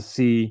scans to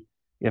see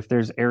if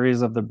there's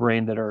areas of the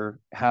brain that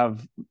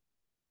have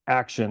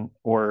action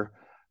or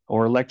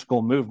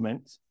electrical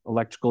movement,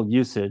 electrical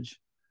usage,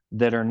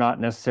 that are not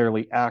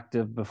necessarily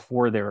active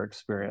before their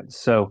experience.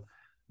 So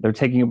they're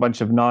taking a bunch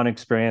of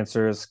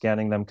non-experiencers,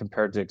 scanning them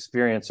compared to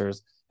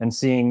experiencers, and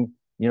seeing,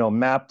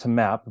 map to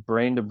map,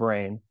 brain to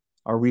brain,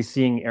 are we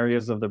seeing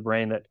areas of the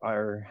brain that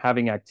are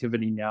having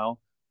activity now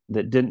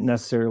that didn't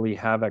necessarily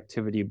have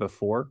activity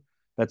before?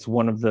 That's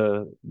one of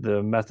the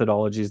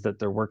methodologies that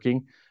they're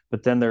working.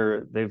 But then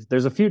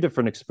there's a few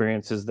different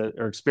experiments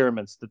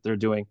that they're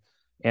doing,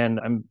 and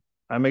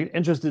I'm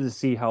interested to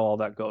see how all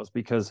that goes,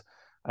 because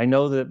I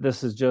know that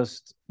this is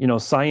just,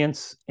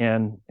 science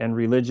and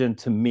religion,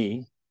 to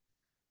me,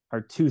 are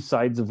two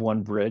sides of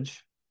one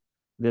bridge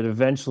that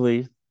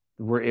eventually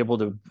we're able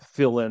to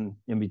fill in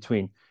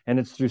between. And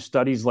it's through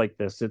studies like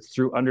this. It's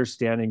through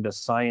understanding the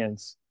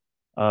science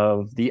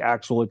of the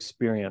actual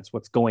experience,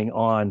 what's going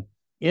on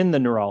in the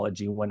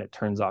neurology when it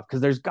turns off,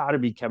 because there's got to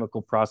be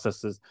chemical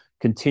processes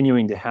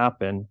continuing to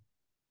happen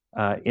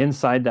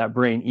inside that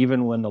brain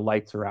even when the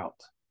lights are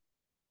out.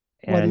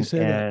 Why do you say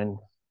that? And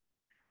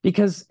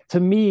because to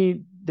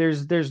me,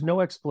 there's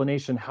no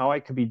explanation how I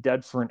could be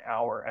dead for an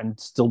hour and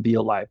still be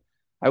alive.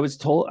 I was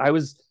told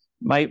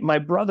my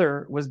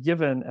brother was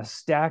given a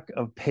stack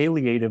of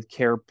palliative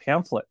care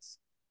pamphlets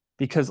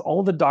because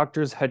all the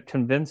doctors had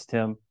convinced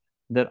him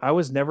that I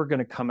was never going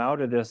to come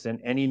out of this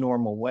in any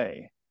normal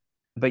way.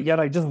 But yet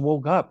I just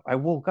woke up. I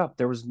woke up.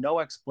 There was no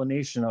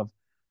explanation of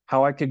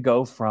how I could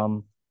go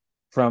from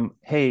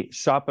hey,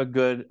 shop a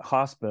good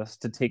hospice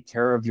to take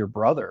care of your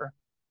brother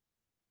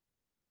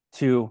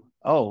to,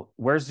 oh,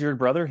 where's your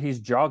brother? He's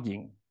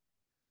jogging.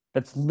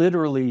 That's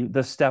literally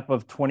the step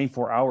of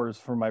 24 hours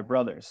for my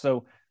brother.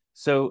 So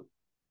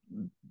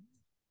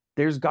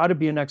there's got to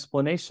be an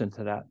explanation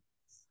to that.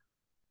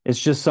 It's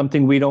just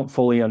something we don't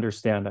fully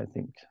understand, I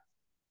think.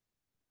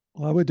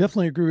 Well, I would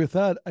definitely agree with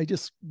that.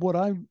 What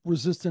I'm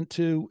resistant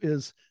to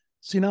is,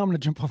 see, now I'm going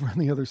to jump over on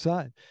the other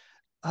side.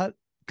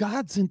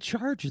 God's in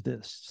charge of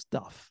this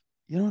stuff.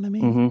 You know what I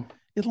mean?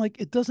 Mm-hmm.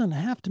 It doesn't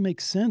have to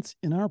make sense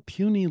in our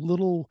puny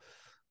little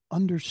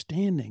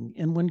understanding.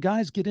 And when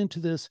guys get into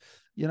this,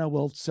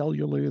 well,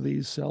 cellular,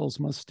 these cells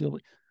must still.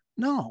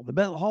 No,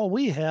 all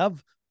we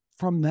have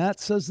from that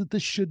says that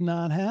this should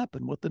not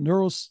happen. What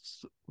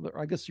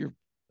I guess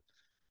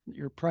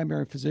your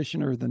primary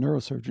physician or the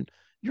neurosurgeon,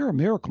 you're a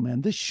miracle,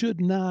 man. This should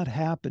not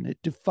happen. It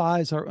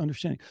defies our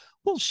understanding.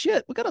 Well,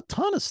 shit, we got a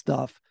ton of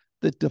stuff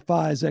that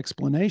defies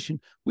explanation.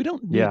 We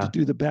don't need to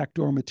do the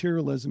backdoor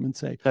materialism and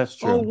say, that's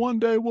true. Oh, one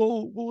day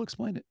we'll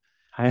explain it.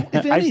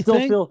 If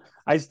anything,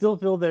 I still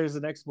feel there's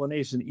an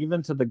explanation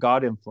even to the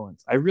God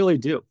influence. I really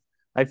do.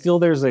 I feel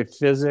there's a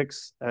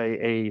physics,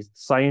 a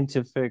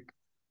scientific,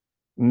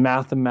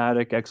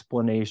 mathematic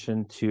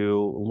explanation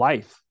to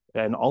life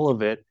and all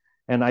of it.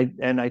 And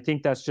I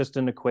think that's just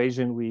an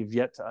equation we've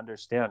yet to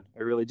understand.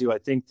 I really do. I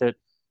think that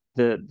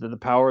the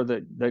power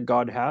that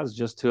God has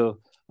just to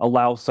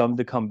allow some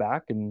to come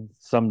back and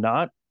some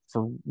not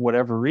for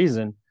whatever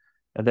reason,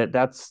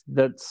 that's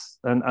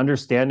an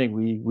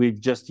understanding we've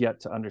just yet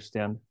to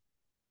understand.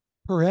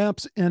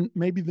 Perhaps, and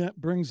maybe that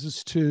brings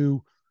us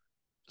to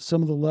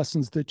some of the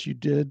lessons that you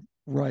did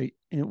write,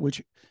 and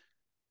which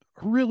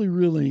really,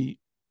 really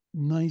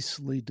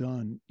nicely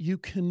done. You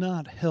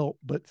cannot help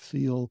but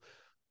feel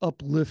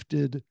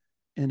uplifted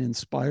and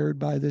inspired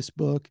by this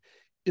book.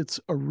 It's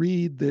a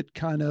read that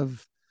kind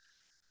of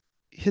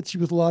hits you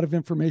with a lot of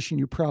information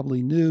you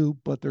probably knew,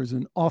 but there's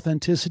an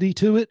authenticity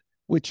to it,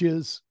 which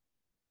is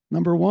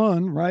number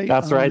one, right?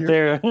 That's right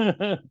there.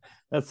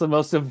 That's the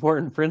most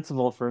important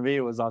principle for me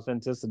was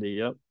authenticity.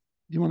 Yep.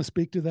 You want to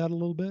speak to that a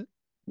little bit?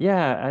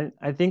 Yeah,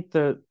 I think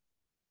that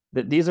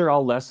these are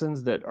all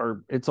lessons that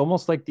are, it's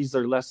almost like these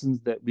are lessons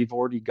that we've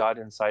already got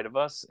inside of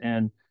us.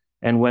 And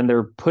when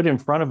they're put in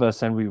front of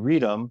us and we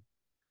read them,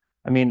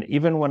 I mean,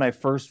 even when I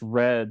first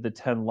read the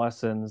 10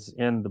 lessons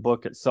in the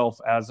book itself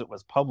as it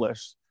was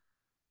published,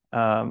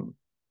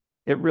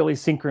 it really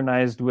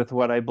synchronized with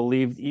what I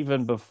believed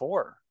even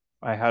before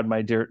I had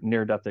my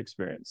near-death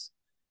experience.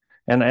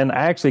 And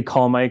I actually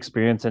call my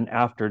experience an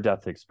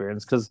after-death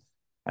experience because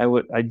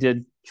I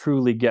did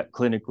truly get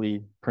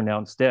clinically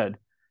pronounced dead.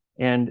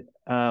 And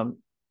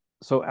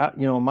so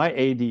my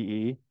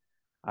ADE,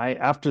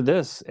 after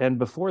this and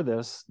before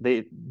this,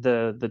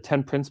 the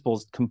 10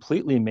 principles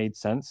completely made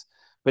sense,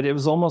 but it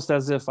was almost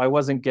as if I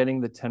wasn't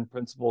getting the 10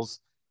 principles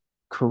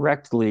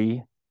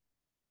correctly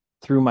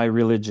through my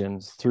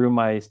religions, through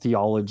my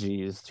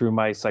theologies, through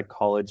my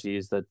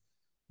psychologies that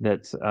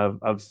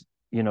of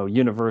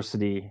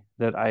university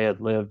that I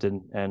had lived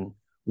and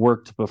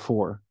worked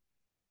before.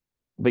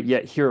 But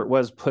yet here it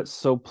was put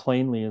so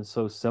plainly and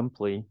so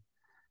simply.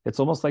 It's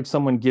almost like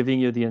someone giving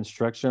you the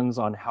instructions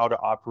on how to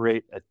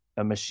operate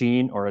a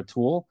machine or a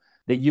tool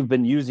that you've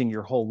been using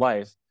your whole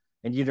life,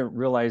 and you didn't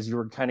realize you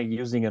were kind of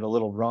using it a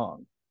little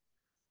wrong.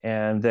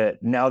 And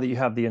that now that you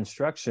have the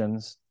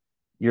instructions,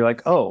 you're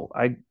like, oh,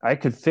 I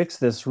could fix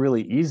this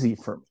really easy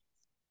for me.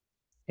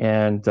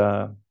 And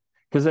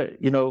because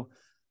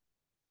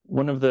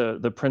one of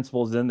the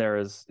principles in there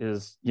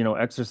is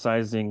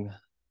exercising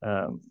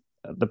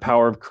the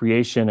power of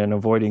creation and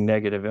avoiding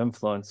negative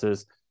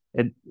influences.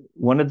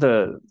 One of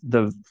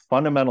the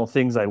fundamental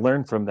things I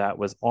learned from that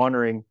was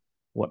honoring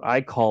what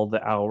I call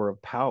the hour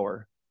of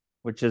power,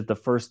 which is the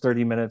first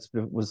 30 minutes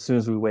as soon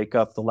as we wake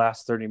up, the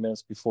last 30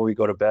 minutes before we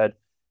go to bed.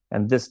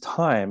 And this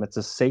time, it's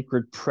a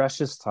sacred,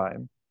 precious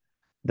time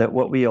that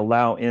what we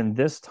allow in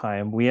this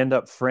time, we end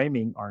up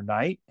framing our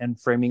night and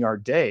framing our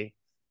day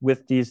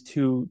with these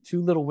two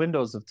little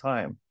windows of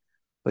time.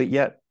 But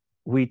yet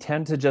we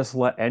tend to just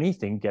let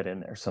anything get in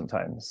there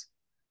sometimes.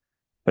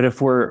 But if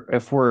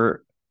we're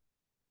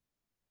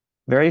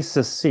very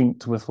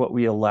succinct with what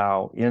we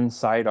allow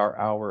inside our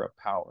hour of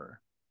power,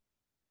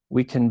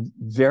 we can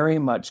very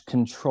much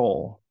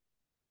control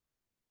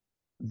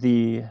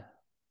the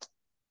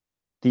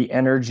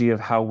energy of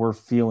how we're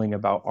feeling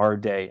about our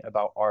day,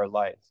 about our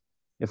life.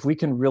 if we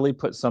can really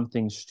put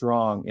something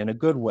strong in a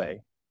good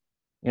way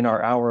in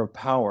our hour of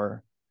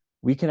power,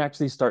 we can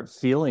actually start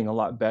feeling a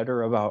lot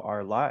better about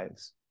our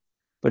lives.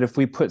 But if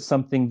we put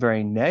something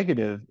very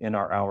negative in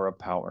our hour of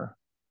power,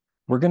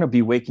 we're going to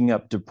be waking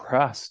up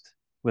depressed,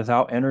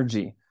 without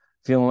energy,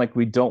 feeling like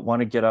we don't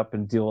want to get up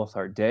and deal with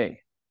our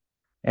day.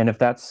 And if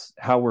that's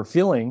how we're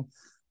feeling,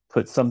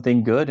 put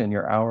something good in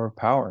your hour of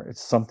power.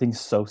 It's something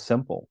so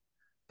simple,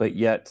 but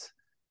yet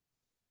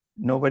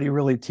nobody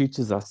really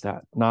teaches us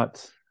that,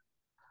 not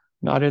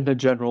in the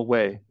general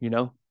way, you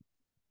know?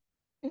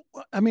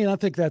 I mean, I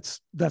think that's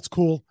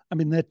cool. I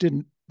mean, that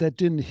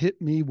didn't hit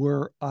me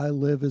where I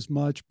live as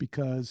much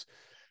because,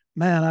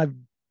 man, I've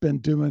been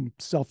doing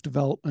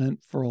self-development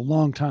for a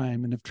long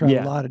time and have tried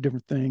a lot of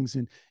different things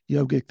and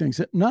yogic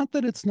things. Not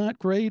that it's not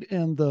great,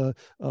 and the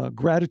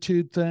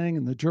gratitude thing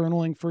and the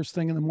journaling first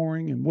thing in the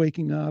morning and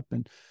waking up,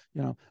 and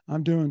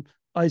I'm doing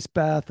ice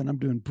bath and I'm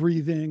doing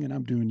breathing and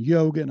I'm doing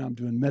yoga and I'm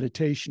doing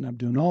meditation. I'm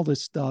doing all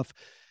this stuff.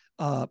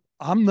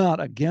 I'm not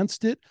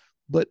against it,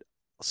 but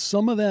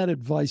some of that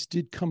advice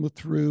did come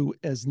through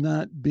as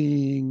not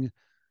being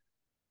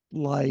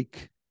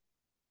like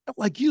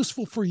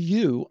useful for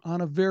you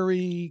on a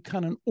very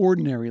kind of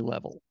ordinary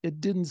level.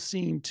 It didn't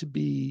seem to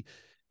be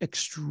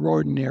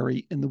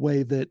extraordinary in the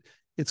way that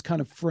it's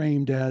kind of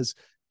framed as,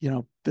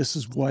 this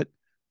is what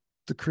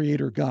the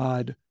creator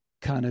God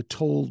kind of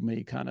told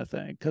me, kind of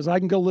thing. Because I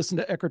can go listen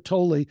to Eckhart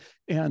Tolle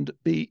and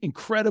be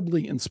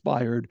incredibly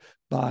inspired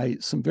by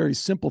some very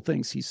simple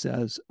things he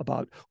says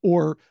about,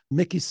 or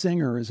Mickey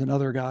Singer is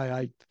another guy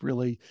I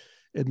really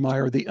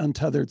admire, The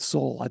Untethered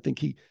Soul. I think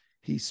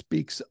he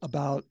speaks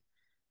about,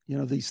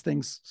 these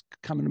things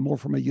coming more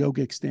from a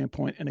yogic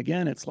standpoint. And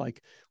again, it's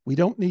like, we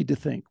don't need to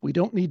think, we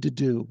don't need to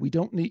do, we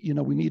don't need,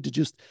 we need to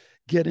just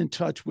get in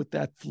touch with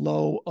that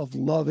flow of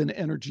love and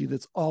energy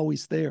that's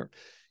always there.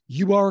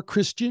 You are a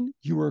Christian.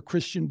 You were a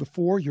Christian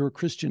before. You're a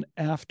Christian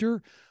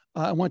after.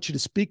 I want you to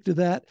speak to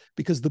that,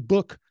 because the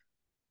book,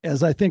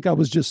 as I think I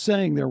was just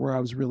saying there, where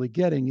I was really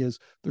getting is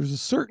there's a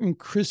certain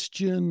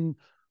Christian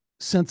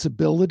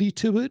sensibility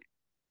to it.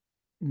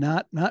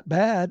 Not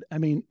bad. I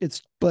mean,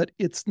 it's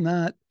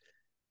not,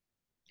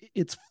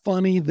 it's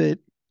funny that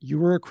you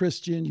were a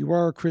Christian, you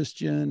are a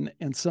Christian,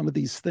 and some of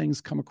these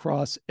things come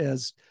across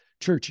as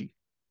churchy.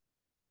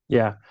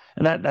 Yeah.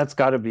 And that's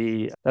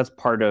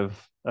part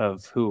of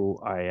who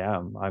I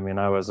am. I mean,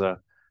 I was an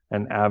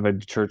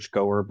avid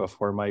churchgoer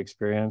before my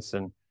experience,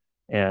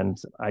 and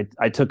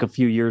I took a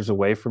few years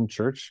away from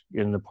church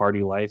in the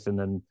party life, and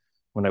then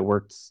when I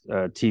worked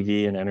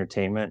TV and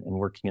entertainment and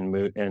working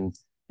in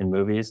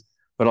movies.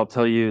 But I'll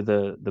tell you,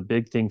 the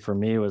big thing for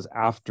me was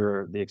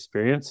after the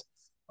experience.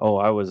 Oh,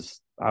 I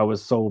was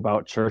so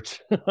about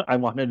church. It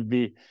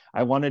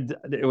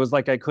was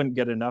like I couldn't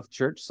get enough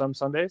church some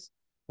Sundays.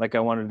 Like I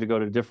wanted to go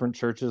to different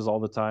churches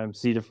all the time,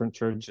 see different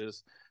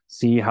churches,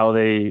 see how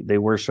they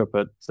worship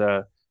at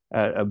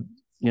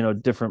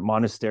different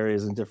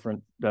monasteries and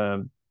different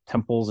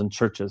temples and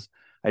churches.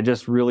 I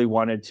just really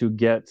wanted to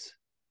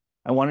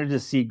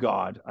see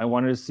God. I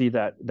wanted to see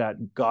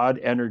that God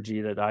energy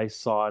that I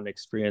saw and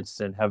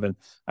experienced in heaven.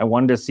 I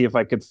wanted to see if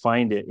I could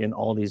find it in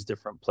all these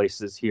different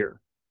places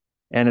here.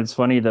 And it's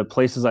funny, the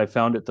places I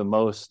found it the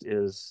most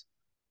is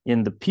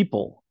in the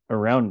people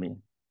around me,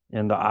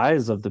 in the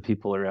eyes of the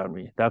people around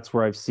me. That's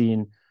where I've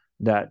seen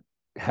that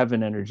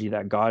heaven energy,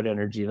 that God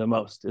energy the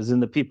most, is in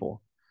the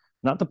people,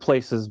 not the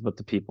places, but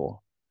the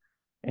people.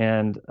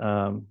 And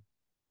I'm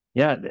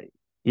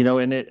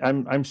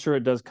sure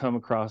it does come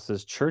across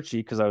as churchy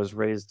because I was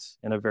raised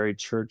in a very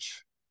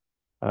church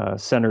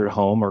centered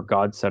home, or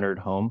God centered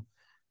home.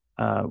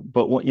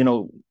 But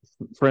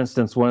for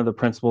instance, one of the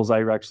principles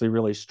I actually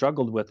really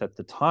struggled with at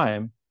the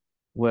time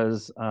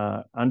was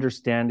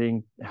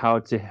understanding how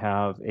to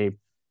have a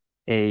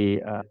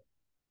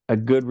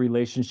good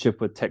relationship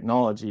with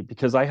technology,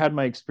 because I had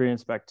my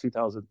experience back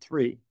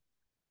 2003.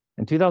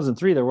 In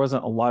 2003, there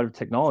wasn't a lot of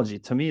technology.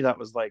 To me, that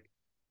was like,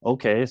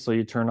 okay, so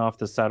you turn off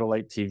the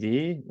satellite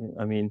TV.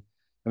 I mean,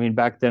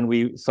 back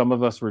then some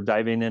of us were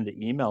diving into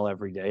email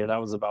every day. That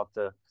was about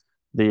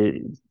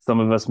some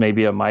of us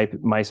maybe a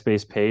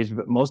MySpace page,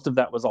 but most of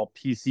that was all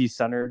PC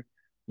centered,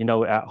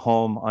 at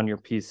home on your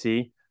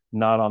PC,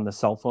 not on the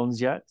cell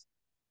phones yet.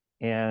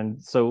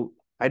 And so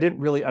I didn't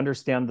really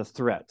understand the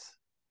threat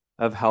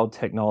of how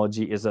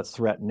technology is a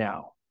threat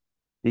now,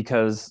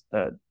 because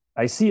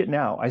I see it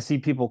now. I see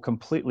people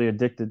completely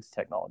addicted to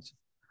technology.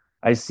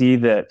 I see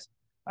that.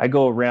 I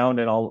go around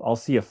and I'll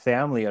see a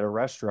family at a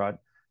restaurant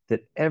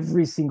that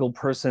every single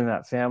person in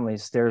that family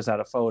stares at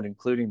a phone,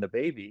 including the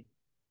baby.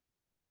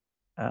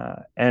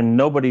 And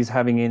nobody's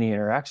having any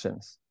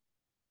interactions.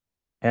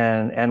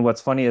 And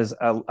what's funny is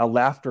a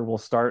laughter will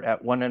start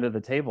at one end of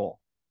the table,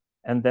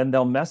 and then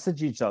they'll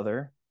message each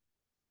other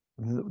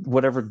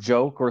whatever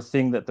joke or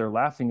thing that they're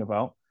laughing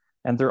about,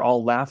 and they're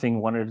all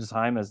laughing one at a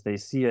time as they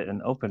see it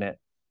and open it.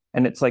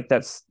 And it's like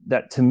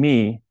that to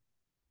me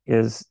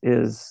is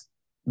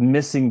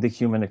missing the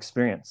human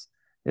experience,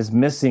 is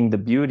missing the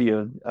beauty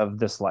of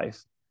this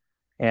life.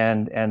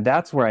 And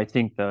that's where I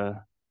think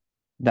the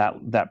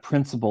that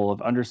principle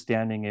of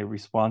understanding a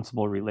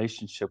responsible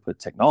relationship with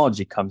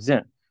technology comes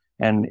in.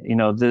 And,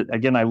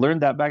 again, I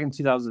learned that back in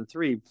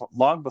 2003,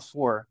 long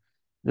before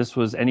this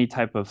was any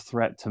type of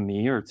threat to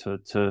me or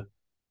to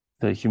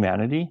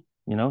humanity.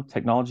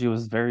 Technology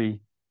was very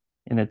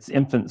in its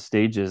infant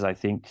stages, I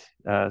think,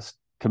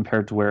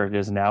 compared to where it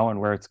is now and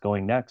where it's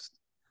going next.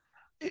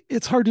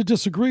 It's hard to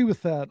disagree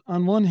with that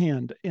on one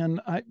hand.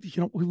 And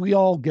we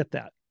all get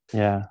that.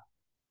 Yeah.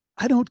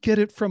 I don't get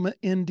it from an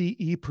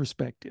NDE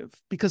perspective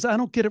because I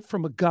don't get it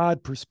from a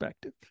God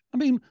perspective. I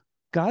mean,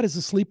 God is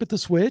asleep at the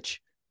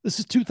switch. This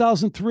is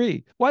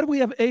 2003. Why do we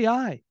have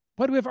AI?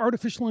 Why do we have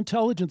artificial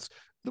intelligence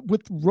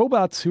with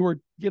robots who are,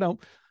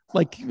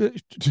 like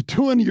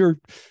doing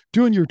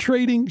your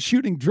trading,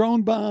 shooting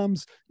drone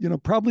bombs,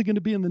 probably going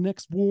to be in the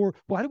next war?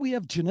 Why do we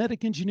have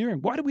genetic engineering?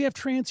 Why do we have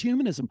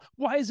transhumanism?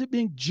 Why is it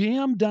being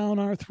jammed down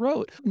our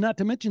throat? Not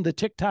to mention the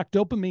TikTok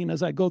dopamine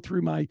as I go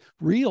through my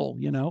reel,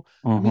 I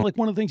mean, like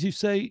one of the things you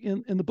say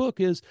in the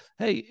book is,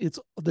 hey, it's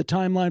the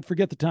timeline,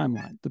 forget the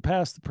timeline, the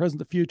past, the present,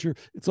 the future,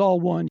 it's all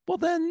one. Well,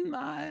 then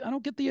I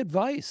don't get the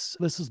advice.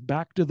 This is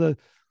back to the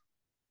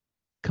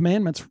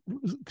commandments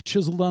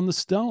chiseled on the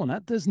stone.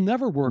 That has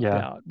never worked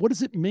out. What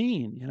does it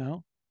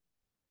mean?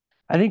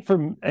 I think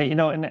and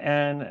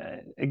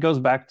it goes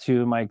back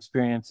to my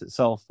experience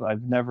itself.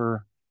 I've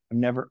never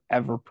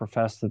ever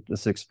professed that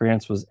this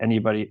experience was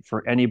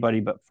for anybody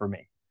but for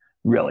me,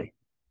 really.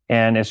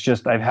 And it's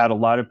just, I've had a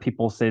lot of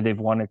people say they've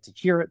wanted to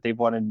hear it. They've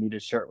wanted me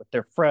to share it with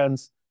their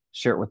friends,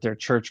 share it with their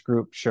church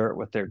group, share it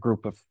with their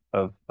group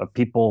of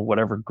people,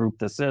 whatever group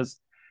this is.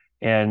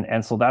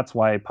 And so that's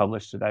why I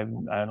published it. I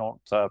don't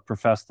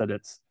profess that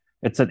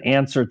it's an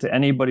answer to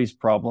anybody's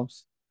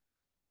problems,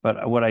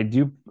 but what I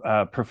do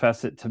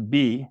profess it to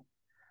be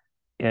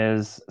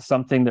is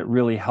something that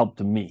really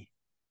helped me,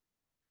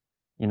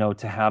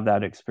 to have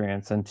that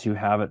experience and to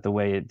have it the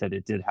way that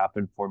it did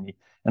happen for me.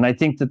 And I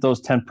think that those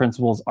 10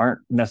 principles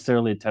aren't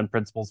necessarily 10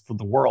 principles for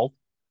the world.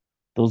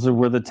 Those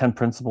were the 10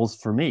 principles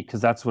for me,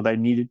 because that's what I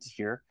needed to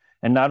hear.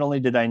 And not only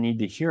did I need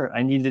to hear it,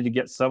 I needed to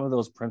get some of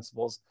those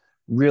principles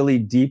really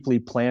deeply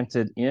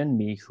planted in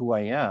me, who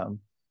I am,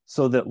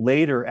 so that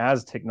later,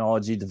 as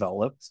technology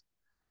developed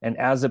and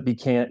as it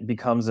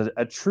becomes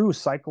a true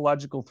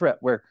psychological threat,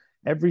 where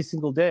every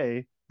single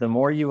day, the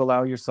more you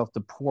allow yourself to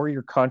pour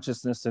your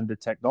consciousness into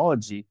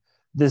technology,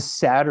 the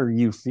sadder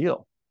you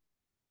feel,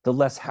 the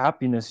less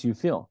happiness you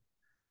feel,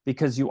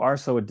 because you are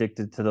so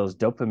addicted to those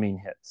dopamine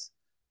hits.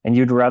 And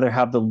you'd rather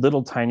have the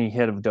little tiny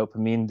hit of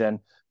dopamine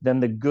than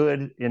the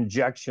good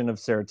injection of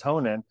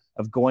serotonin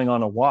of going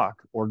on a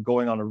walk or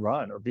going on a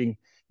run or being,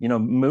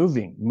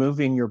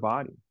 moving your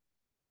body.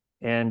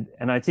 And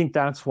I think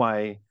that's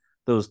why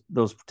those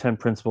 10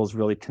 principles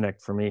really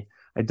connect for me.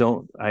 I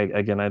don't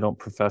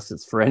profess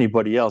it's for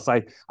anybody else.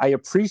 I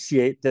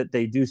appreciate that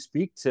they do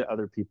speak to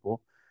other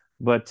people,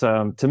 but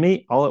to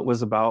me, all it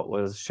was about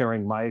was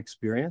sharing my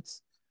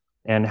experience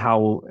and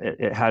how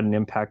it had an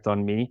impact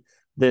on me.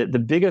 The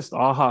biggest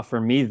aha for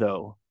me,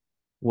 though,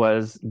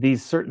 was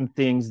these certain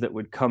things that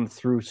would come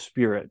through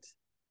spirit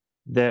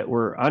that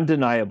were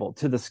undeniable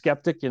to the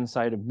skeptic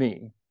inside of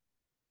me.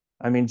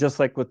 I mean, just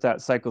like with that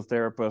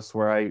psychotherapist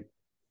where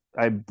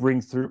I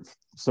bring through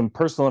some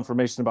personal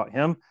information about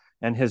him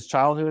and his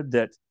childhood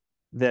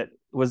that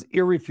was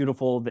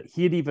irrefutable, that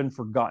he had even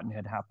forgotten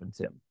had happened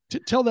to him.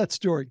 Tell that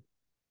story.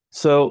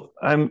 So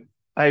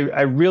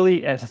I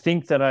really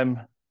think that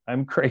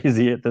I'm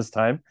crazy at this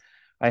time.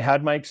 I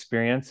had my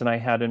experience, and I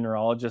had a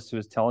neurologist who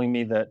was telling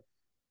me that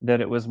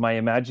it was my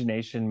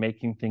imagination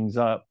making things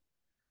up.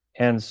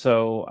 And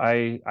so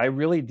I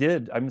really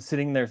did. I'm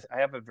sitting there. I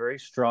have a very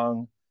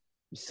strong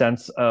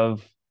sense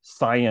of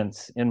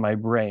science in my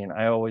brain.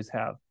 I always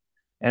have.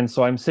 And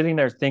so I'm sitting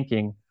there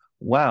thinking,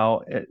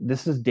 wow,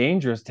 this is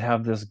dangerous to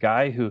have this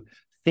guy who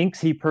thinks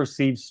he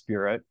perceives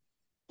spirit.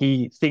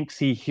 He thinks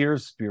he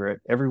hears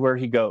spirit everywhere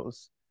he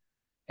goes.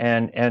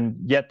 And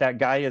yet that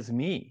guy is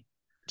me.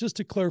 Just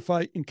to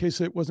clarify, in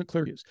case it wasn't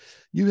clear,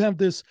 you have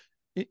this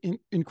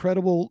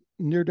incredible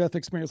near-death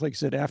experience, like you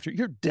said, after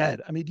you're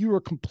dead. I mean, you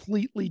were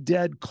completely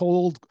dead,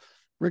 cold,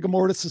 rigor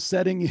mortis is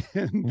setting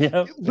in,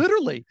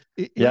 literally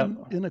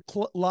in a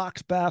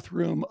locked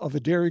bathroom of a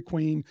Dairy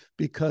Queen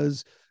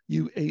because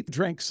you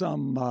drank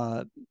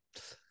some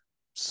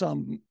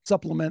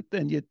supplement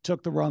and you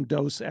took the wrong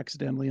dose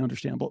accidentally,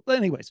 understandable. But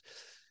anyways,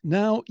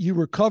 now you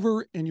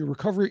recover, and your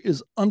recovery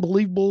is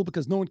unbelievable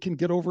because no one can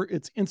get over it.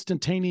 It's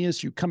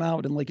instantaneous. You come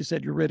out and, like you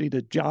said, you're ready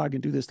to jog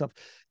and do this stuff.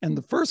 And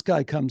the first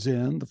doc comes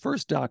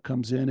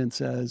in and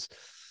says,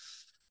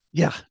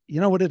 yeah,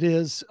 you know what it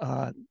is?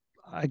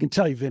 I can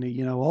tell you,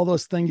 Vinny, all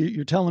those things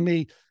you're telling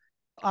me,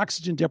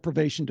 oxygen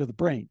deprivation to the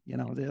brain,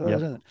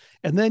 and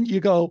then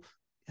you go,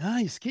 now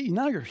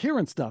you're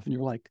hearing stuff and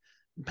you're like,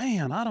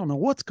 man, I don't know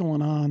what's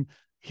going on.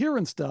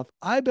 hearing stuff,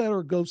 I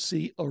better go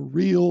see a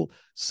real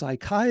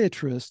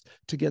psychiatrist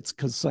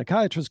because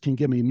psychiatrists can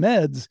give me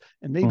meds,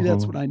 and maybe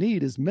that's what I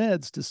need is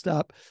meds to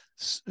stop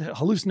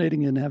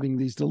hallucinating and having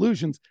these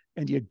delusions.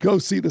 And you go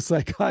see the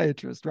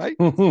psychiatrist, right?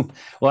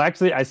 Well,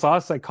 actually, I saw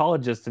a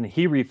psychologist and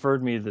he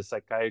referred me to the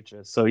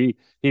psychiatrist. So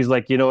he's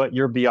like, you know what,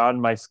 you're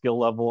beyond my skill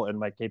level and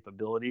my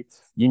capability.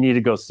 You need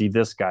to go see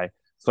this guy.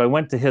 So I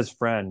went to his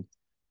friend,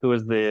 who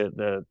is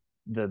the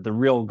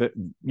real good,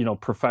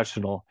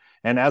 professional.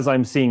 And as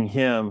I'm seeing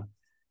him,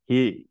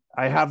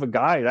 I have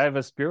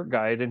a spirit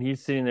guide, and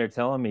he's sitting there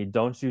telling me,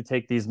 don't you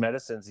take these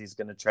medicines he's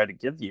going to try to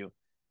give you.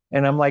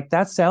 And I'm like,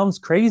 that sounds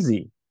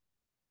crazy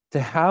to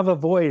have a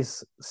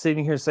voice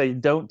sitting here say,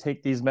 don't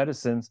take these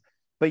medicines.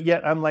 But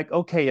yet I'm like,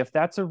 okay, if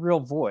that's a real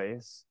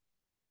voice,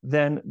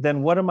 then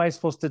what am I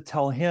supposed to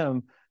tell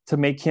him to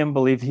make him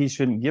believe he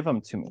shouldn't give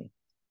them to me?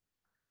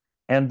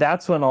 And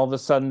that's when all of a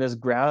sudden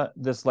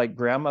this like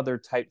grandmother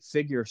type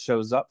figure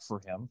shows up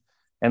for him,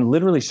 and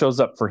literally shows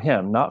up for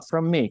him, not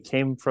from me,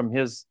 came from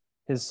his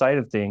side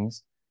of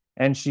things.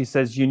 And she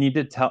says, you need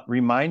to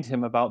remind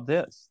him about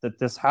that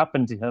this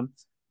happened to him.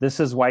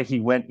 This is why he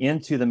went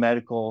into the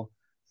medical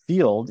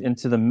field,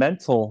 into the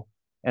mental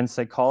and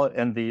psychology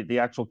and the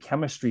actual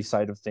chemistry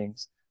side of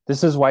things.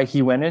 This is why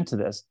he went into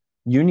this.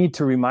 You need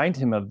to remind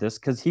him of this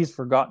because he's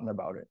forgotten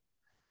about it.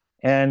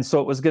 And so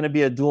it was going to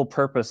be a dual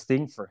purpose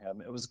thing for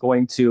him. It was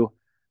going to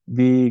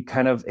be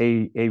kind of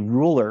a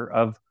ruler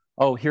of,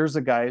 oh, here's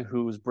a guy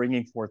who's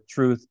bringing forth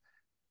truth.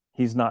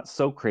 He's not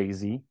so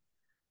crazy.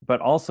 But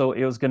also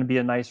it was going to be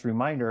a nice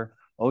reminder.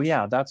 Oh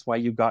yeah, that's why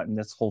you got in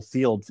this whole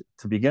field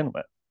to begin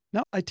with.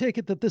 Now, I take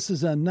it that this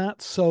is a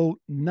not so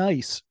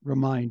nice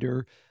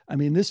reminder. I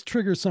mean, this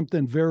triggers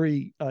something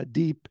very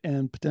deep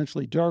and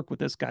potentially dark with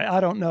this guy. I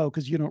don't know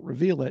because you don't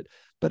reveal it,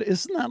 but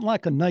it's not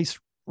like a nice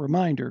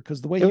reminder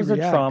because the way it was he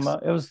reacts. A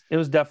trauma. It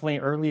was definitely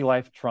early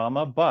life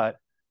trauma. But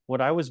what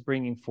I was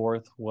bringing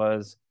forth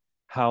was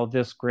how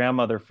this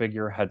grandmother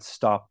figure had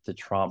stopped the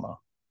trauma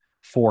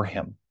for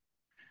him,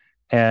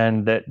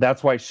 and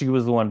that's why she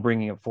was the one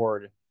bringing it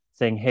forward,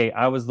 saying, "Hey,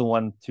 I was the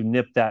one to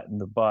nip that in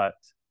the butt."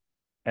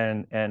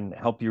 And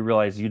help you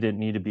realize you didn't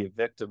need to be a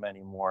victim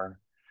anymore.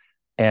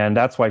 And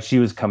that's why she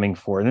was coming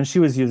forward. And she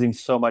was using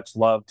so much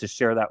love to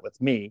share that with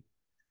me.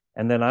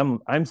 And then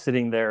I'm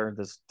sitting there,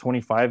 this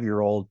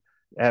 25-year-old,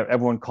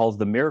 everyone calls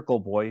the miracle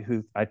boy,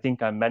 who I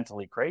think I'm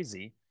mentally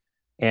crazy.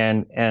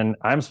 And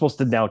I'm supposed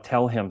to now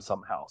tell him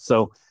somehow.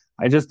 So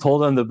I just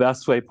told him the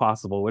best way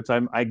possible, which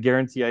I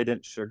guarantee I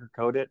didn't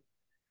sugarcoat it.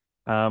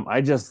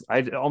 I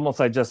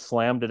just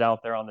slammed it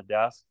out there on the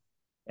desk.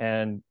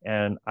 And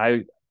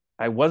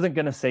I wasn't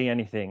going to say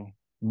anything,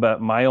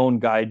 but my own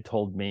guide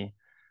told me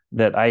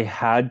that I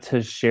had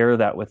to share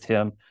that with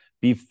him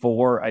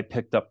before I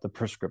picked up the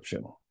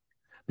prescription,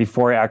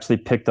 before I actually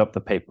picked up the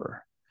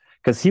paper.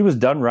 Because he was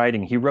done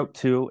writing. He wrote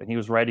 2 and he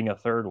was writing a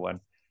 3rd one.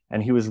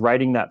 And he was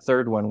writing that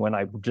 3rd one when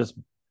I just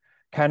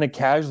kind of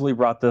casually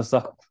brought this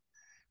up.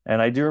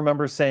 And I do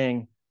remember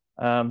saying,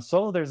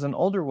 so there's an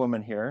older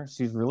woman here.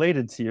 She's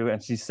related to you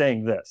and she's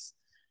saying this.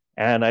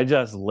 And I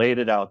just laid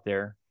it out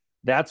there.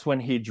 That's when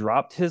he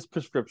dropped his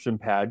prescription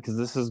pad, because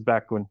this is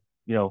back when,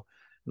 at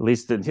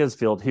least in his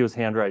field, he was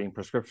handwriting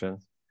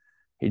prescriptions.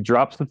 He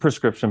drops the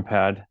prescription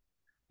pad,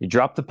 he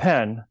dropped the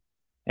pen,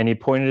 and he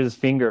pointed his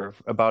finger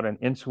about an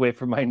inch away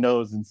from my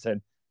nose and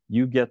said,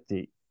 "You get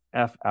the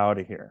F out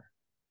of here."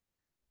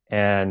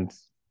 And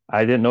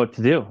I didn't know what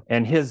to do.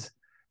 And his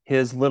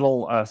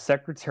little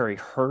secretary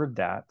heard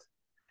that.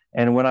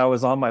 And when I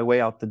was on my way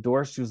out the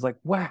door, she was like,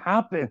 "What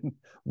happened?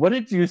 What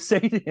did you say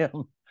to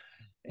him?"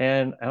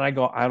 And I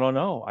go, I don't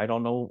know.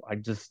 I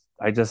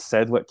just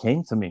said what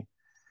came to me.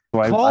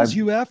 So calls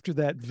you after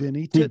that,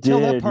 Vinny, to tell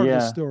that part of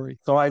the story.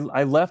 So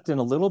I left in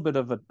a little bit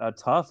of a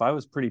tough. I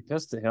was pretty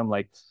pissed at him,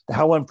 like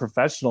how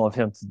unprofessional of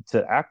him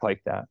to act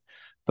like that.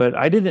 But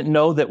I didn't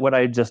know that what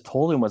I just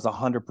told him was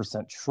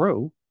 100%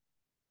 true.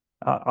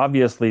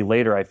 Obviously,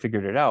 later I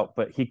figured it out.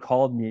 But he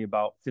called me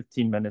about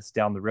 15 minutes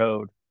down the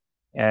road,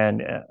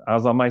 and I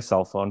was on my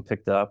cell phone,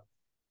 picked up,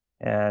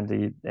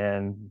 and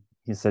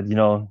he said,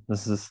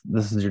 this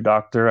is your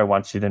doctor. I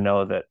want you to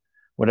know that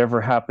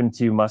whatever happened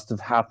to you must have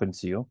happened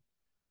to you,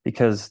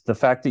 because the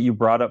fact that you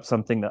brought up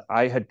something that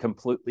I had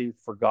completely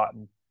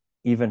forgotten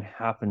even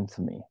happened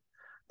to me,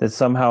 that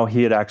somehow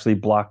he had actually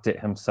blocked it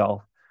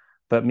himself.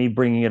 But me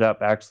bringing it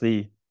up,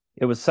 actually,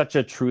 it was such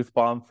a truth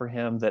bomb for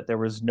him that there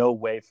was no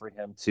way for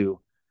him to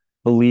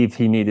believe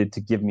he needed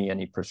to give me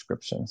any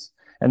prescriptions.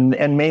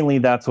 And mainly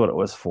that's what it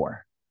was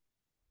for.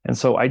 And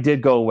so I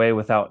did go away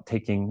without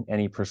taking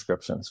any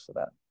prescriptions for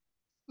that.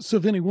 So,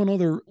 Vinny, one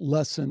other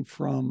lesson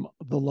from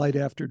The Light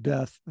After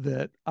Death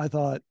that I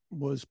thought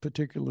was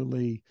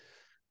particularly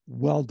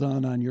well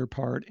done on your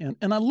part.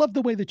 And I love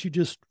the way that you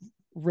just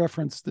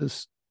referenced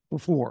this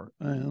before.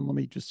 And let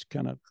me just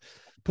kind of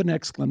put an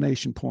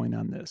exclamation point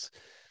on this.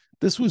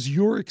 This was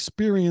your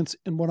experience.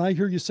 And what I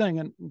hear you saying,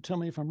 and tell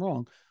me if I'm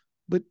wrong,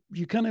 but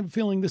you kind of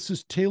feeling this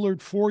is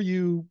tailored for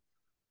you,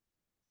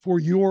 for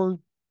your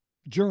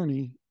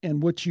journey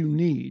and what you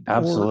need.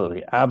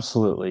 Absolutely.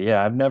 Absolutely.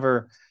 Yeah.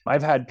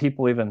 I've had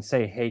people even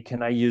say, hey,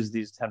 can I use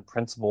these 10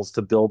 principles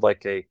to build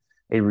like a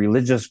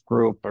religious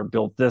group or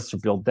build this or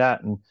build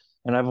that? And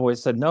I've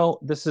always said, no,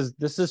 this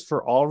is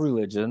for all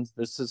religions.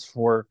 This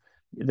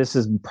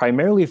is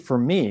primarily for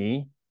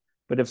me.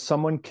 But if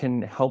someone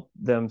can help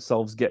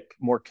themselves get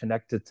more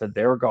connected to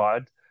their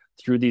God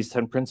through these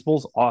 10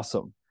 principles,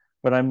 awesome.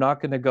 But I'm not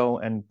going to go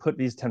and put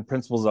these 10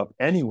 principles up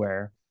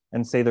anywhere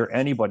and say they're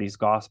anybody's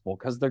gospel,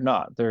 because they're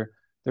not. They're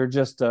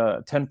just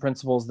 10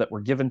 principles that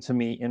were given to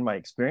me in my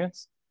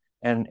experience.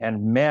 And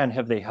man,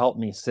 have they helped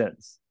me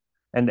since.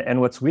 And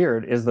what's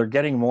weird is they're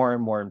getting more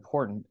and more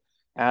important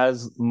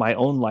as my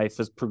own life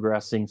is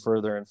progressing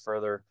further and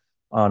further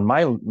on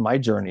my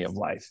journey of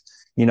life.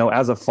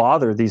 As a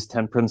father, these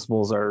 10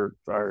 principles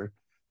are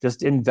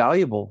just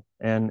invaluable.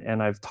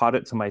 And I've taught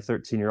it to my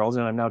 13-year-old,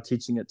 and I'm now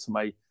teaching it to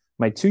my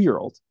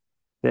 2-year-old,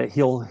 that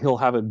he'll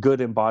have a good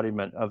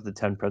embodiment of the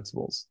 10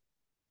 principles.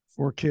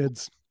 4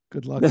 kids.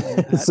 Good luck with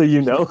that. So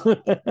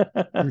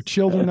your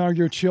children are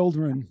your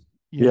children.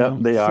 Yeah,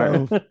 they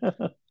are.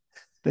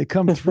 They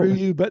come through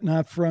you, but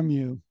not from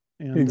you.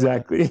 And,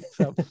 exactly.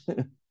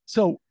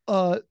 So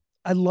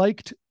I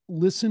liked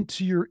listen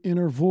to your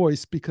inner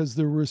voice, because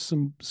there was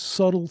some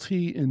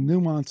subtlety and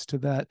nuance to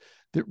that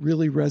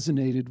really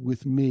resonated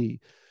with me.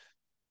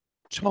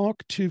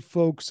 Talk to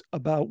folks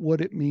about what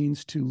it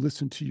means to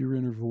listen to your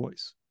inner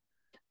voice.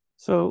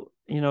 So,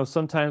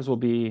 sometimes we'll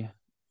be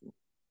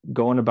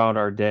going about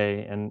our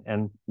day,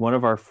 and one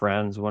of our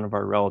friends, one of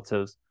our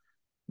relatives,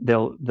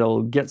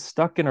 they'll get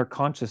stuck in our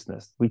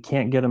consciousness. We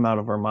can't get them out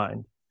of our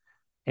mind.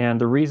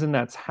 And the reason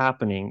that's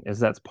happening is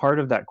that's part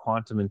of that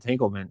quantum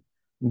entanglement,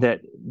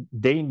 that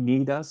they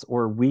need us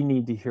or we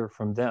need to hear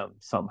from them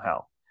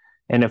somehow.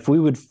 And if we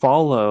would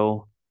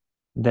follow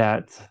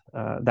that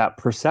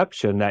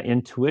perception, that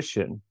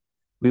intuition,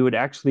 we would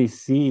actually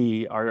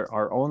see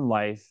our own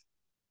life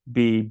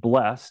be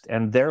blessed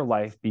and their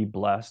life be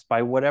blessed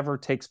by whatever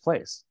takes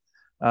place.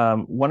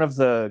 One of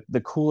the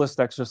coolest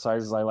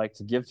exercises I like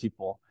to give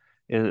people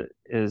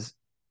is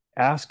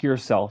ask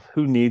yourself,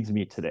 who needs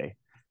me today?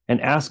 And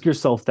ask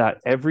yourself that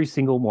every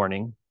single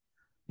morning.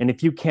 And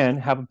if you can,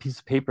 have a piece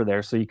of paper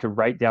there so you can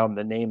write down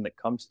the name that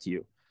comes to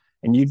you.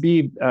 And you'd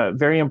be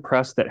very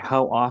impressed at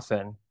how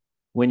often,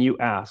 when you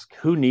ask,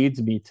 who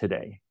needs me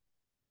today?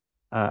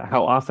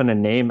 How often a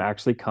name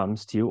actually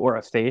comes to you, or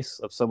a face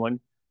of someone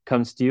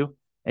comes to you,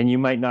 and you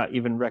might not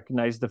even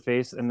recognize the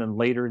face. And then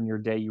later in your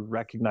day, you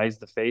recognize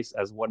the face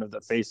as one of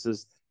the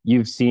faces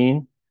you've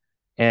seen.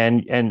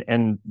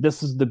 And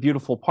this is the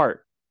beautiful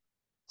part.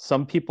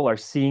 Some people are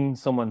seeing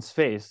someone's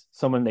face,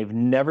 someone they've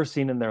never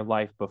seen in their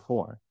life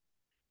before.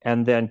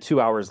 And then 2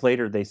 hours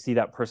later, they see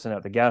that person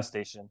at the gas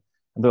station,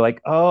 and they're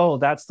like, oh,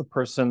 that's the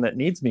person that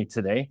needs me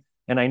today.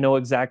 And I know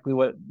exactly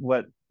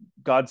what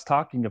God's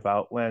talking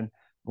about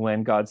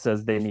when God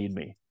says they need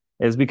me,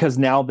 is because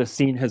now the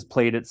scene has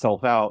played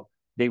itself out.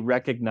 They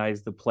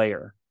recognize the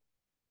player.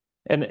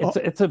 And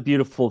it's a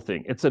beautiful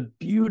thing. It's a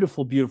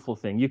beautiful, beautiful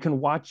thing. You can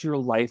watch your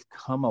life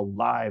come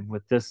alive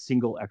with this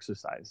single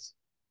exercise.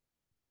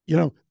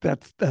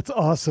 That's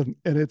awesome.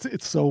 And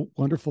it's so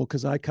wonderful,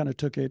 because I kind of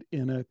took it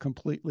in a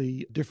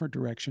completely different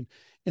direction,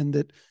 in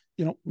that,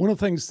 one of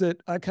the things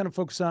that I kind of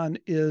focus on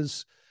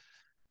is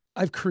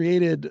I've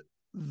created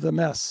the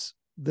mess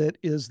that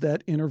is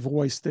that inner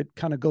voice that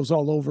kind of goes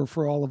all over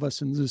for all of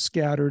us and is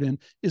scattered and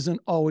isn't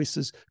always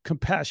as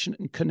compassionate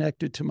and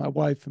connected to my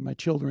wife and my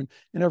children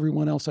and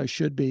everyone else I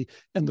should be.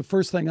 And the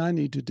first thing I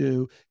need to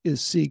do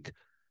is seek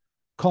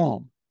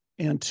calm.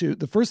 And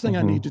the first thing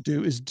I need to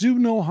do is do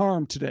no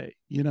harm today.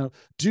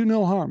 Do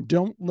no harm.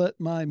 Don't let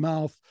my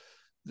mouth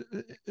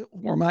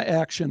or my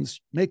actions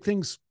make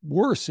things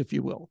worse, if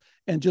you will,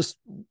 and just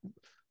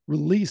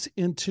release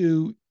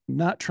into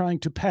not trying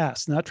to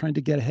pass, not trying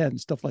to get ahead and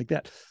stuff like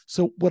that.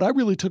 So what I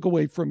really took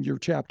away from your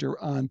chapter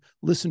on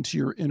listen to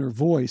your inner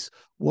voice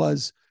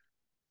was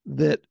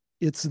that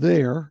it's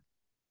there,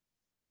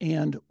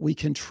 and we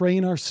can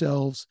train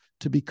ourselves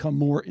to become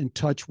more in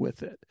touch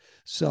with it.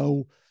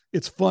 So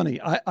it's funny.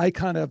 I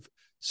kind of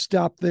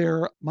stopped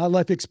there. My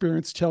life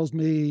experience tells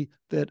me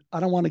that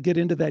I don't want to get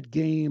into that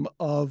game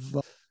of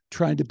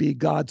trying to be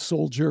God's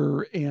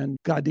soldier and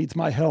God needs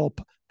my help.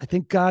 I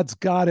think God's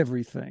got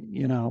everything,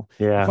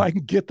 Yeah. If I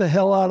can get the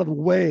hell out of the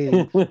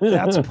way,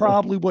 that's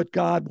probably what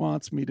God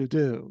wants me to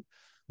do.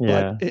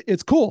 Yeah. But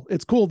it's cool.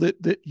 It's cool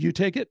that you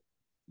take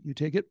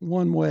it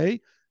one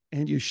way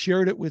and you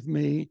shared it with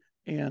me,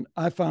 and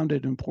I found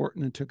it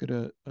important and took it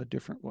a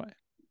different way.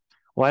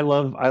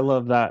 Well, I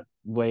love that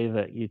way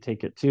that you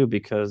take it too,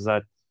 because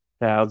that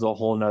adds a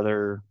whole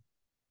nother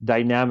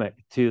dynamic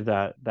to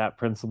that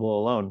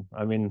principle alone.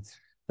 I mean,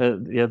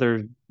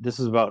 this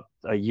is about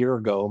a year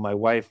ago, my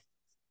wife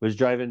was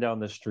driving down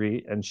the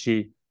street, and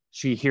she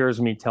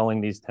hears me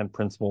telling these 10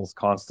 principles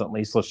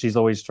constantly. So she's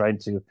always trying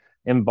to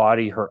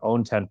embody her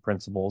own 10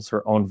 principles,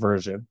 her own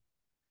version.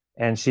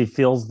 And she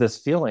feels this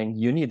feeling,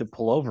 you need to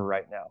pull over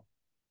right now.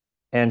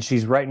 And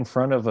she's right in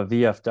front of a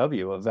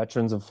VFW, a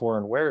Veterans of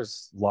Foreign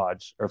Wars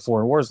Lodge, or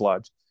Foreign Wars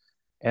Lodge.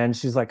 And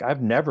she's like,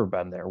 I've never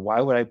been there. Why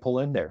would I pull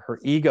in there? Her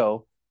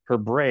ego, her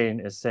brain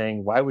is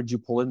saying, why would you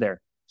pull in there?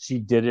 She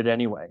did it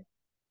anyway.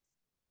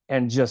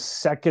 And just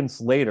seconds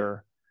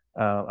later,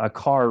 a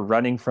car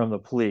running from the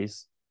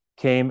police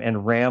came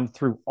and rammed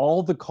through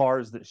all the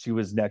cars that she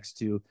was next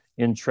to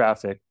in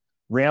traffic,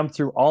 rammed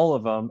through all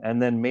of them,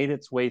 and then made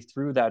its way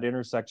through that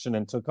intersection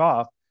and took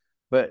off.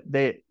 But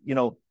they,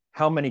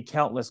 how many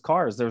countless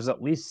cars? There's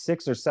at least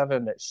 6 or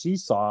 7 that she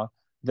saw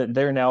that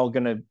they're now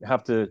going to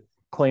have to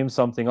claim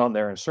something on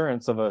their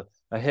insurance of a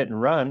hit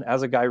and run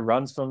as a guy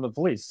runs from the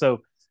police.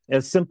 So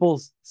a simple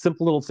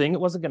little thing. It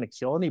wasn't going to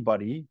kill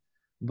anybody,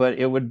 but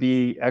it would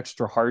be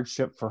extra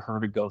hardship for her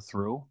to go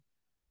through.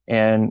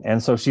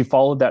 And so she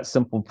followed that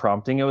simple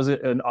prompting. It was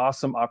an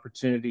awesome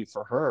opportunity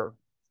for her.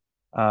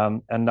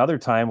 Another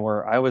time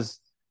where I was,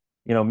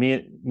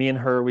 me and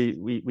her,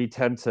 we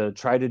tend to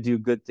try to do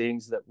good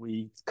things that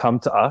we come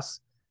to us.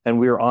 And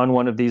we were on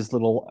one of these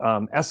little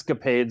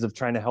escapades of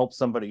trying to help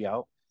somebody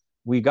out.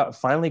 We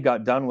finally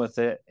got done with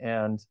it,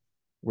 and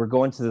we're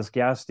going to this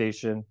gas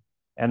station,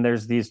 and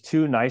there's these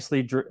 2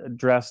 nicely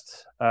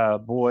dressed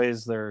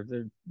boys. They're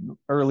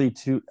early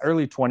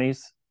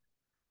 20s.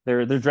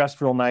 They're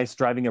dressed real nice,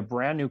 driving a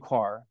brand new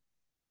car.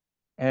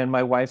 And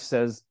my wife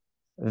says,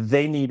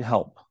 they need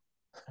help.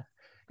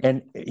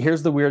 And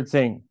here's the weird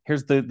thing.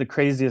 Here's the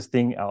craziest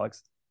thing,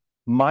 Alex.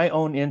 My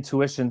own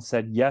intuition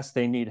said, yes,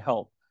 they need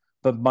help.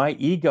 But my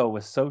ego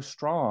was so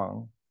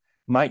strong.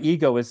 My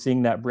ego is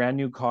seeing that brand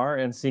new car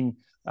and seeing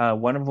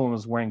one of them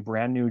was wearing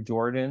brand new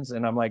Jordans.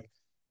 And I'm like,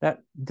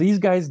 these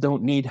guys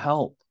don't need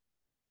help.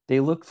 They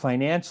look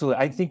financially,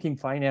 I'm thinking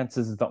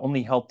finances is the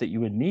only help that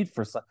you would need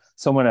for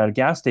someone at a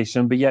gas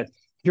station. But yet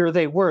here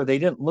they were. They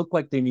didn't look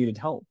like they needed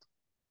help.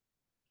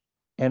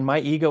 And my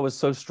ego was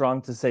so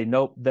strong to say,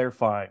 nope, they're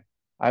fine.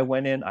 I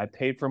went in, I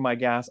paid for my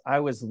gas. I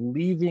was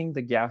leaving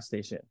the gas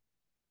station.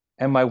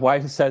 And my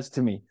wife says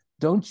to me,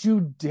 don't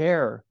you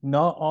dare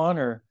not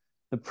honor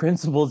the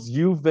principles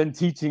you've been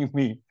teaching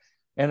me.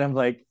 And I'm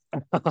like,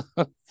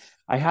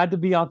 I had to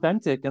be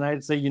authentic. And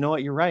I'd say, you know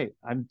what, you're right.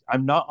 I'm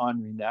not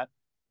honoring that,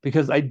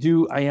 because I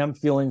am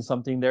feeling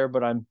something there,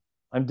 but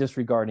I'm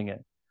disregarding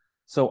it.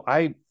 So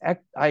I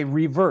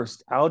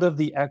reversed out of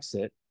the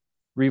exit,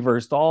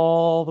 reversed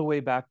all the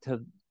way back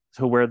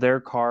to where their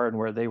car and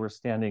where they were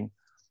standing.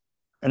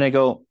 And I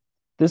go,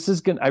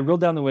 I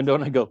rolled down the window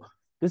and I go,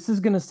 this is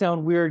going to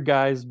sound weird,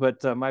 guys,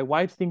 but my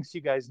wife thinks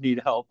you guys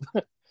need help.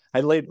 I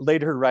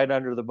laid her right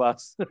under the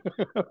bus.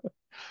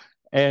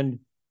 and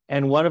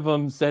one of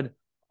them said,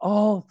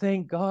 oh,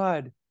 thank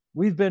God.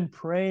 We've been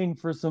praying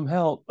for some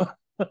help.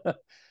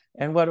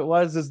 And what it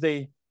was is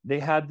they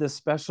had this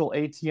special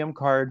ATM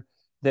card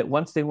that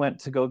once they went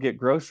to go get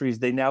groceries,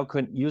 they now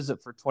couldn't use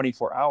it for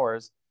 24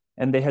 hours.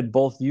 And they had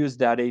both used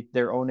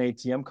their own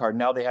ATM card.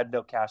 Now they had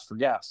no cash for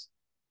gas.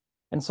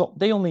 And so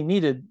they only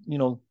needed,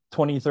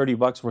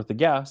 $20-$30 worth of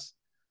gas.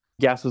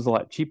 Gas was a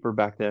lot cheaper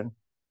back then.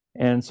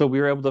 And so we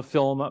were able to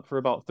fill them up for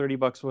about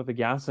 $30 worth of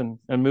gas and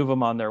move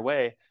them on their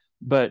way.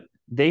 But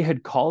they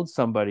had called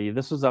somebody.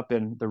 This was up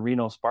in the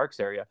Reno Sparks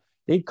area.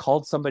 They'd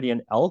called somebody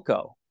in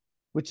Elko,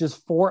 which is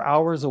 4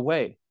 hours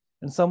away.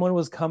 And someone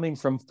was coming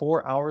from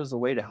 4 hours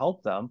away to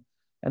help them.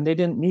 And they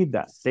didn't need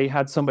that. They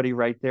had somebody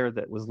right there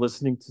that was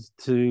listening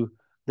to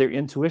their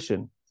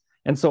intuition.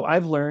 And so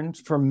I've learned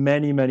from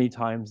many, many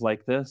times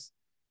like this,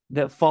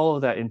 that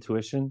follow that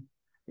intuition.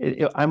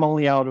 I'm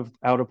only out of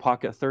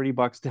pocket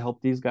 $30 to help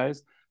these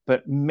guys,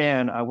 but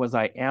man,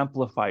 I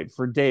amplified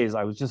for days.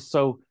 I was just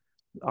so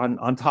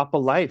on top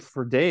of life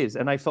for days,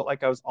 and I felt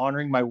like I was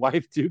honoring my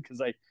wife too,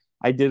 because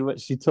I did what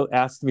she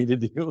asked me to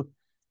do,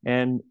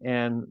 and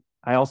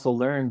I also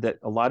learned that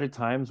a lot of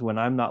times when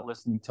I'm not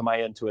listening to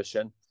my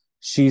intuition,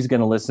 she's going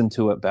to listen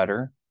to it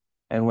better,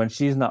 and when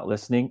she's not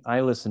listening,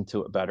 I listen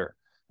to it better.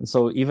 And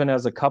so even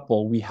as a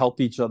couple, we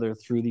help each other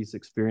through these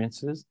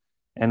experiences.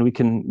 And we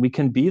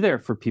can be there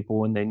for people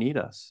when they need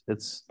us.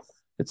 It's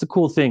a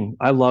cool thing.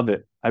 I love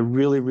it. I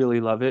really,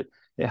 really love it.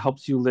 It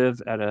helps you live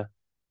at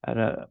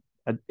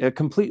a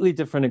completely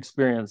different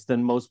experience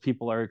than most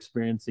people are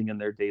experiencing in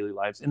their daily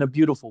lives in a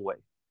beautiful way.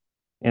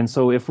 And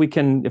so if we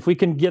can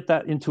get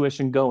that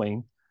intuition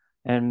going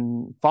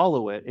and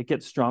follow it, it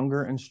gets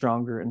stronger and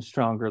stronger and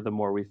stronger the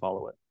more we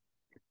follow it.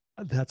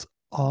 That's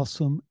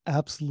awesome.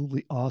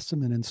 Absolutely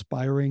awesome and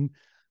inspiring.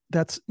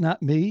 That's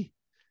not me.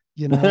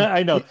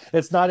 I know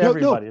it's not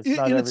everybody.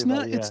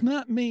 It's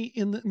not me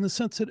in the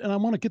sense that, and I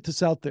want to get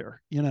this out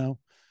there,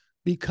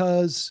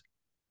 because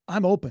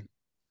I'm open,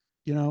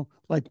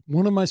 like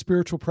one of my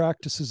spiritual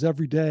practices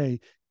every day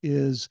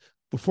is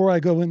before I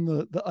go in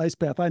the ice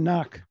bath, I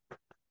knock,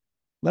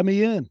 let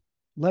me in,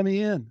 let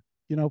me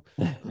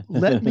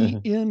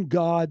in,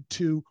 God,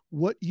 to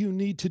what you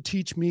need to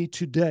teach me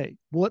today,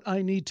 what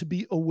I need to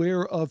be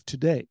aware of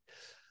today.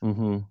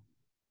 Mm-hmm.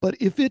 But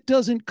if it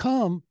doesn't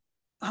come,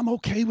 I'm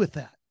okay with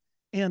that.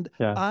 And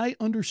yeah. I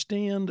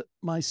understand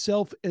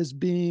myself as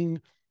being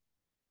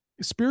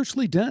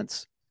spiritually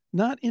dense,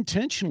 not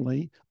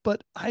intentionally,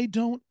 but I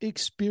don't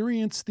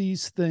experience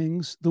these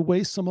things the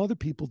way some other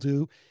people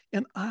do.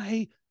 And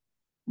I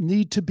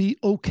need to be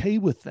okay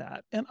with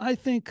that. And I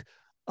think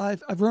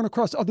I've run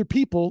across other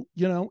people,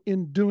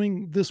 in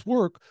doing this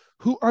work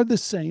who are the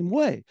same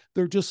way.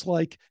 They're just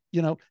like,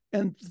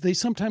 and they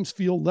sometimes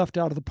feel left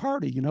out of the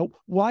party.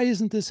 Why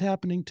isn't this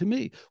happening to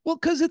me? Well,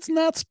 because it's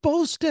not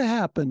supposed to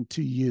happen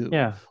to you.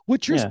 Yeah.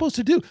 What you're Yeah. supposed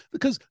to do,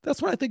 because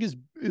that's what I think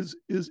is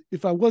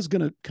if I was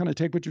going to kind of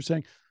take what you're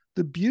saying,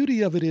 the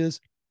beauty of it is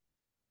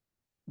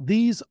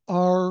these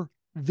are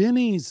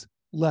Vinny's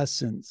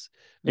lessons.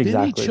 Vinny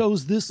Exactly.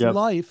 chose this Yep.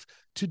 life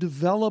to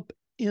develop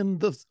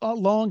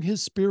along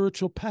his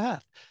spiritual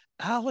path.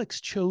 Alex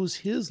chose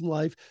his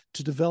life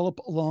to develop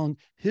along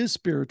his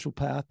spiritual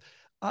path.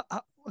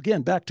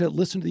 Again, back to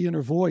listen to the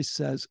inner voice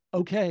says,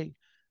 okay,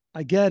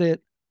 I get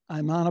it.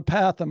 I'm on a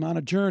path. I'm on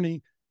a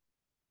journey.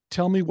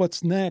 Tell me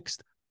what's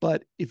next.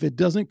 But if it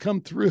doesn't come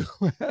through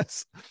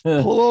as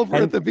pull over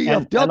at the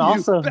VFW, and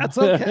also, that's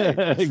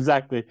okay.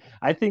 Exactly.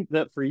 I think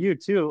that for you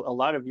too, a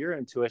lot of your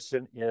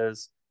intuition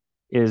is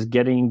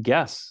getting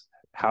guests,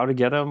 how to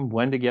get them,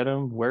 when to get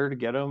them, where to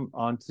get them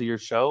onto your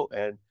show,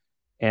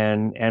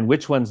 and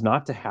which ones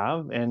not to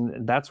have.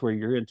 And that's where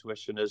your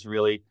intuition is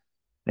really.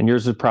 And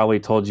yours has probably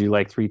told you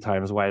like 3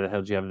 times, why the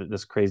hell do you have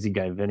this crazy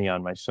guy Vinny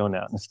on my show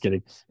now? Just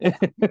kidding.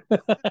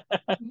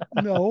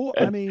 No,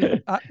 I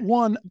mean,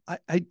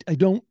 I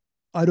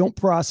don't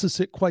process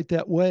it quite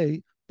that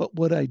way. But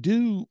what I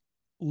do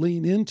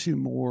lean into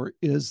more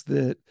is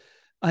that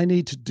I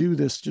need to do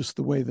this just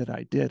the way that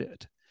I did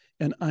it.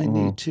 And I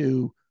need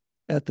to,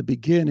 at the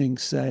beginning,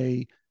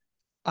 say,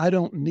 I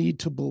don't need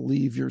to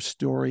believe your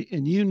story.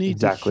 And you need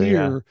to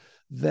hear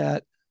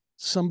that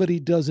somebody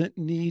doesn't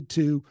need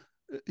to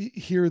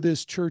hear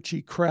this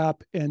churchy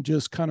crap and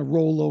just kind of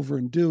roll over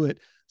and do it.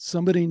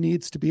 Somebody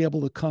needs to be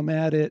able to come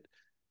at it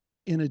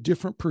in a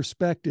different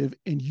perspective,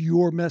 and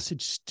your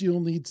message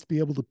still needs to be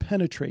able to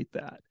penetrate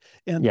that.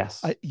 And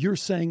yes, you're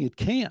saying it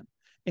can,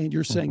 and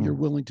you're saying you're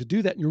willing to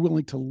do that, and you're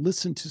willing to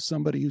listen to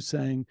somebody who's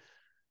saying,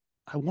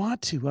 I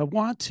want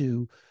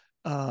to,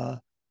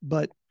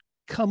 but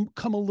come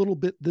a little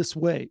bit this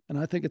way. And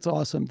I think it's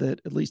awesome that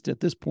at least at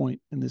this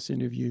point in this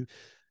interview,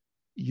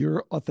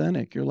 you're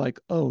authentic. You're like,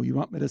 oh, you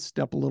want me to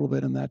step a little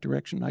bit in that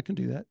direction? I can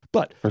do that.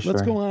 But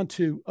let's go on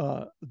to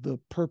the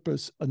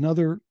purpose.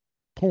 Another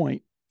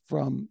point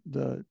from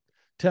the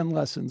 10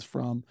 lessons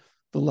from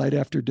The Light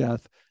After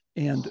Death.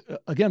 And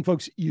again,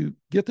 folks, you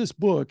get this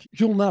book,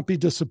 you'll not be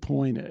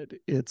disappointed.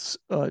 It's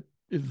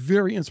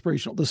very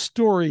inspirational. The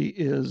story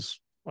is,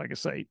 like I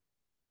say,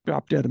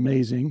 drop dead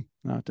amazing,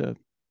 not to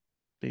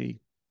be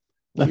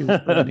cute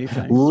or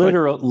anything.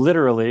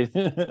 Literally.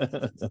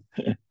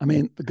 I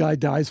mean, the guy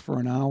dies for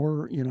an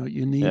hour.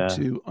 You need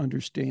to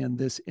understand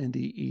this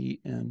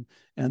NDE, and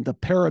the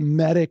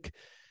paramedic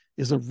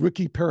is a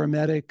rookie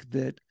paramedic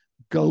that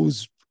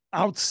goes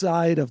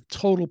outside of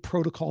total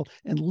protocol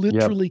and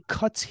literally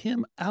cuts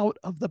him out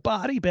of the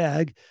body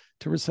bag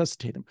to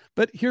resuscitate him.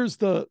 But here's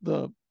the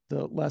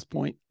last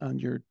point on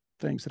your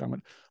things that I'm going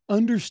to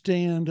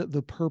understand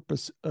the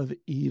purpose of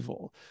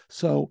evil.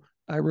 So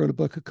I wrote a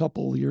book a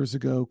couple of years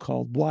ago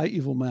called Why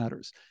Evil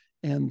Matters.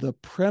 And the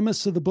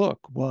premise of the book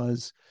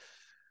was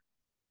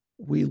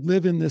we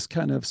live in this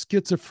kind of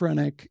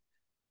schizophrenic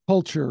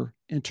culture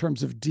in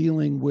terms of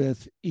dealing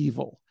with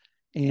evil.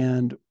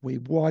 And we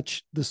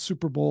watch the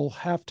Super Bowl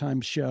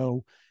halftime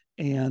show,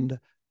 and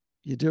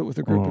you do it with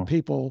a group of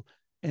people,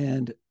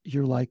 and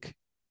you're like,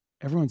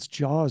 everyone's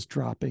jaw is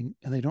dropping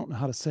and they don't know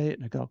how to say it.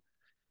 And I go,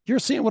 you're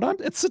seeing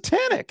it's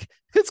satanic.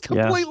 It's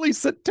completely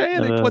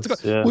satanic.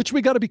 Which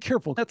we got to be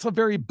careful. That's a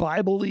very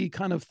Bible-y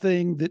kind of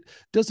thing that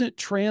doesn't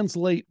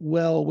translate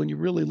well when you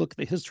really look at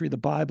the history of the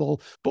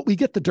Bible, but we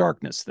get the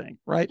darkness thing,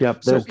 right?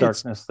 Yep. There's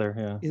darkness there.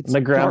 Yeah. And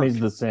the Grammy's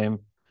the same.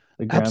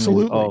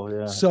 Absolutely. Oh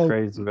yeah. So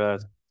crazy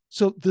bad.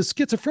 So the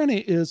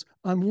schizophrenia is,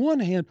 on one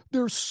hand,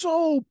 they're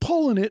so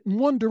pulling it in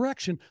one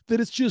direction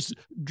that it's just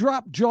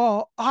drop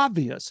jaw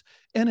obvious.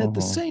 And at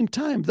the same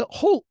time, the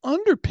whole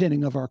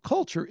underpinning of our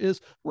culture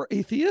is we're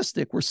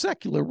atheistic, we're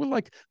secular. We're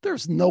like,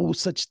 there's no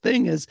such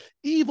thing as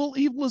evil.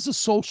 Evil is a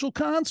social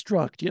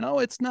construct.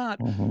 It's not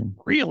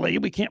really,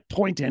 we can't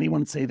point to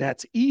anyone and say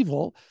that's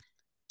evil.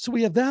 So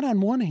we have that on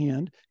one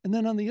hand. And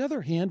then on the other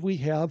hand, we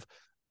have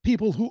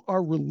people who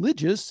are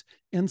religious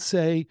and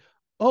say,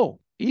 oh,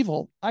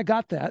 evil, I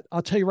got that.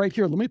 I'll tell you right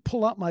here. Let me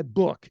pull out my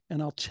book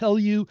and I'll tell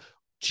you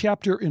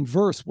chapter and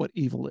verse what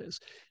evil is.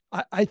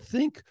 I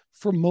think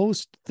for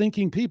most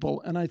thinking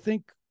people, and I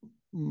think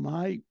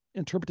my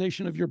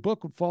interpretation of your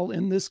book would fall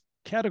in this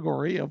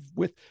category of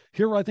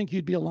here I think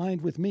you'd be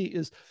aligned with me,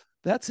 is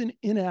that's an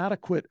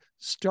inadequate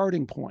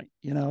starting point,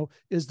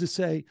 is to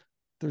say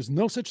there's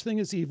no such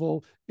thing as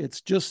evil. It's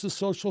just a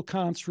social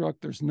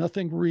construct. There's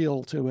nothing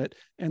real to it.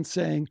 And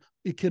saying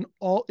it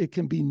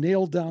can be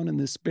nailed down in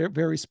this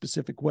very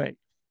specific way.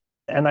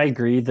 And I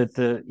agree that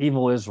the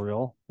evil is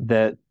real,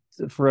 that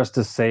for us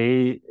to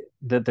say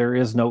that there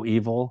is no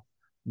evil,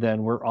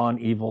 then we're on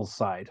evil's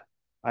side.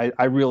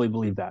 I really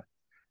believe that.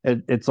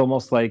 It's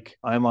almost like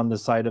I'm on the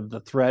side of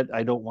the threat.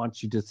 I don't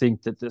want you to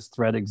think that this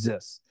threat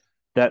exists.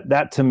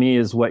 That to me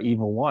is what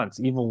evil wants.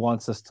 Evil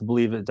wants us to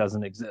believe it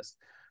doesn't exist.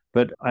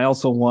 But I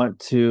also want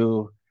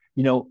to,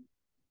 you know,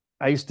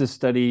 I used to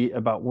study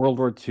about World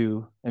War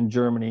II and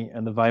Germany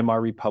and the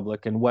Weimar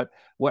Republic and what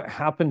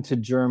happened to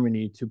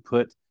Germany to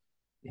put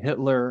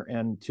Hitler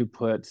and to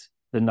put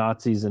the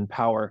Nazis in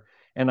power.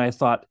 And I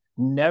thought,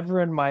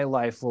 never in my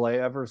life will I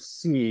ever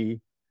see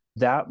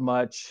that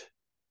much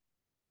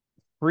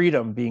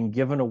freedom being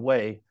given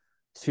away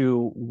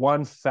to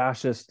one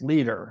fascist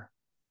leader.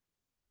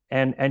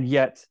 And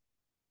yet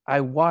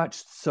I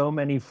watched so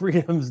many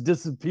freedoms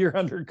disappear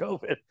under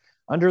COVID,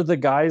 under the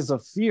guise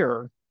of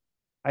fear.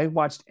 I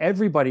watched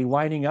everybody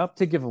lining up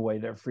to give away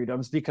their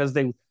freedoms because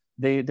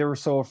they were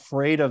so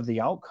afraid of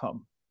the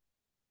outcome.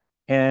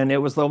 And it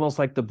was almost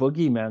like the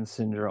boogeyman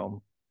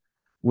syndrome,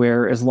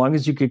 where as long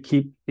as you could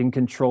keep in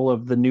control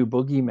of the new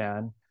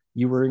boogeyman,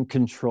 you were in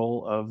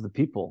control of the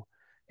people.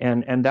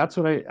 And that's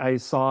what I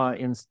saw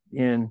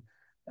in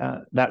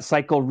that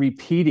cycle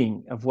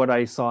repeating of what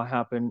I saw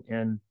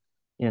happen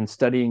in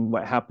studying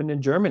what happened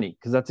in Germany,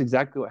 because that's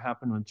exactly what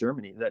happened with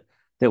Germany.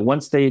 That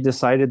once they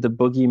decided the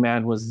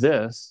boogeyman was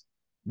this,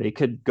 they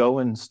could go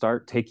and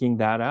start taking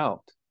that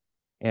out.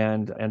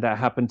 And that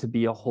happened to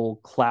be a whole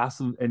class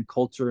and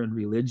culture and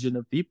religion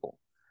of people.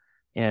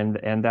 And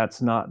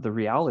that's not the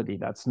reality.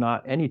 That's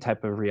not any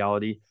type of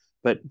reality.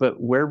 But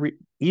where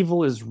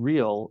evil is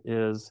real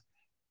is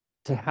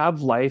to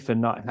have life and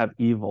not have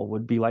evil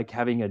would be like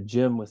having a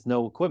gym with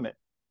no equipment.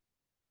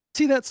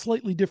 See that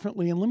slightly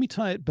differently. And let me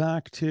tie it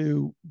back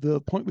to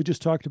the point we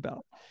just talked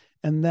about.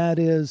 And that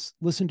is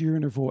listen to your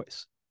inner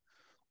voice.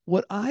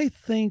 What I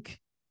think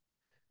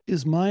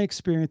is my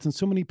experience, and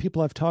so many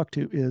people I've talked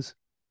to, is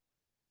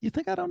you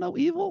think I don't know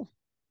evil?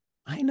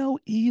 I know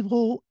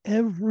evil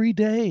every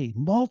day,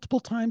 multiple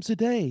times a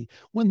day,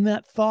 when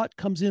that thought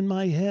comes in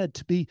my head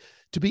to be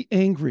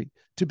angry,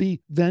 to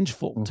be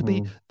vengeful, to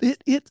be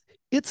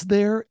it's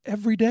there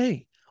every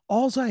day.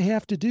 All I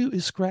have to do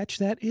is scratch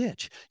that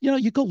itch. You know,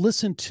 you go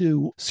listen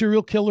to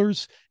serial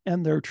killers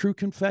and their true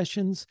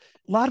confessions.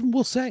 A lot of them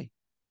will say,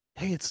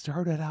 hey, it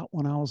started out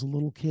when I was a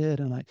little kid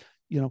and I,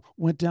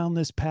 went down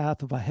this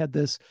path of I had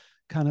this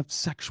kind of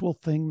sexual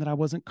thing that I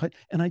wasn't quite,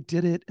 and I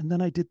did it. And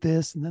then I did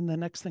this. And then the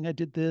next thing I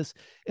did this.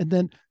 And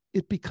then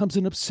it becomes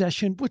an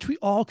obsession, which we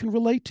all can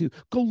relate to.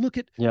 Go look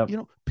at,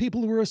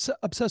 people who are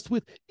obsessed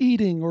with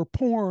eating or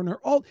porn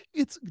or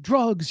it's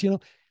drugs,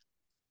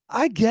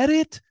 I get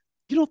it.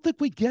 You don't think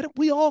we get it?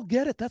 We all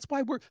get it. That's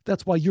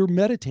why you're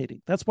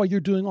meditating. That's why you're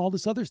doing all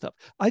this other stuff.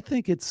 I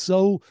think it's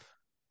so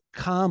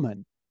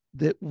common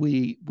that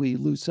we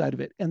lose sight of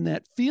it. And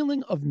that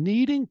feeling of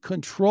needing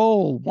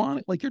control,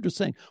 wanting, like you're just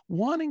saying,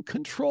 wanting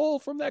control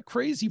from that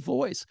crazy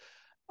voice.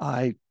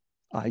 I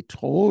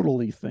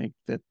totally think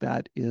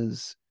that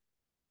is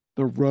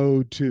the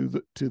road to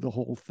the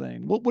whole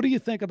thing. What do you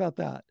think about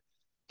that?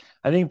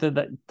 I think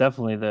that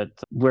definitely that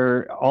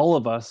where all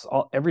of us,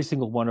 every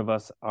single one of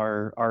us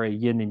are a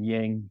yin and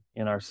yang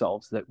in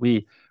ourselves, that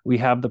we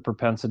have the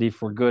propensity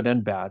for good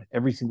and bad.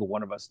 Every single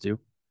one of us do,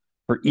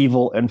 for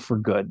evil and for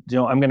good.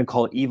 I'm going to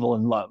call it evil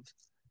and love.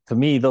 To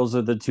me, those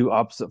are the two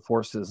opposite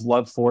forces,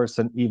 love force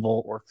and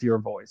evil or fear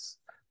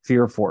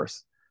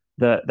force.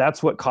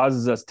 That's what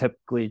causes us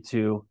typically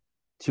to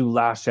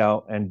lash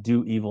out and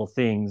do evil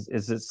things.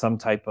 Is it some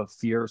type of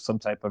fear, some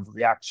type of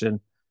reaction?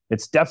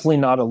 It's definitely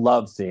not a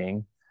love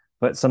thing.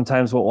 But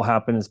sometimes what will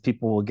happen is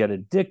people will get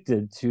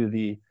addicted to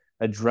the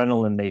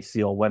adrenaline they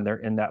feel when they're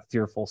in that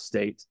fearful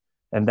state.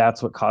 And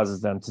that's what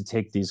causes them to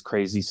take these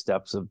crazy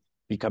steps of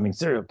becoming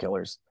serial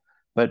killers.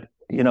 But,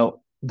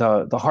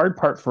 the hard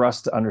part for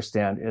us to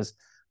understand is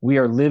we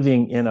are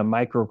living in a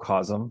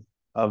microcosm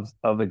of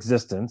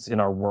existence in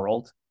our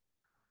world.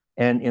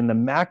 And in the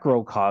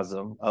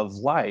macrocosm of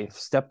life,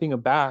 stepping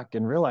back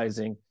and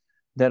realizing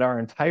that our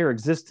entire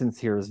existence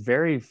here is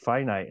very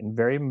finite and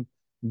very,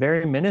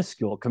 very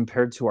minuscule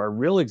compared to our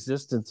real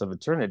existence of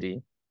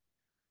eternity.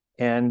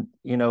 And,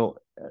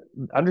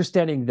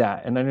 understanding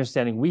that and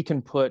understanding we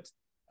can put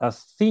a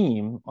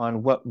theme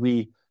on what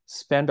we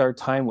spend our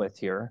time with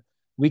here.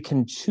 We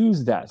can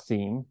choose that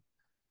theme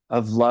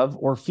of love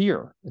or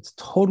fear. It's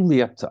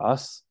totally up to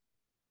us.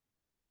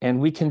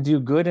 And we can do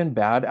good and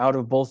bad out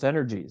of both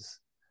energies.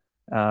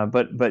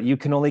 But you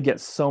can only get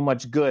so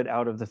much good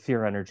out of the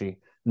fear energy.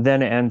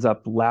 Then it ends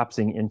up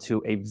lapsing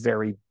into a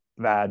very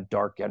bad,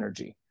 dark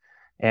energy.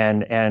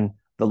 And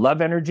the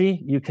love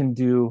energy, you can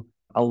do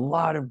a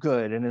lot of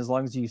good. And as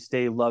long as you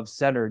stay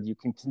love-centered, you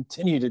can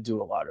continue to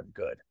do a lot of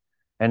good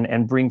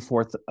and bring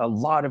forth a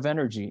lot of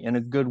energy in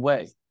a good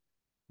way.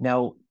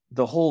 Now,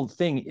 the whole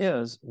thing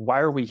is, why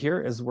are we here?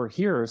 Is we're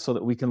here so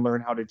that we can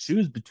learn how to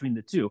choose between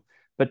the two.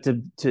 But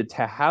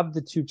to have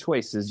the two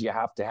choices, you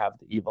have to have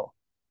the evil.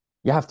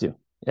 You have to.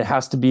 It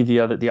has to be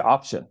the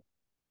option.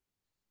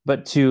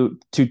 But to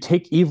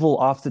take evil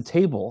off the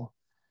table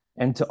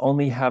and to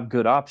only have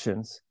good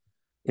options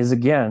is,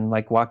 again,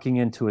 like walking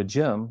into a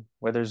gym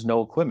where there's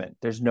no equipment,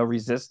 there's no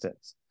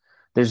resistance,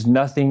 there's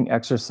nothing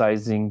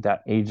exercising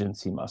that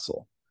agency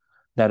muscle,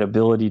 that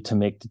ability to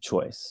make the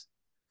choice.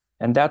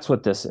 And that's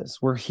what this is.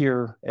 We're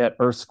here at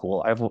Earth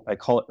School. I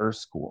call it Earth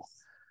School.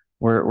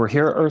 We're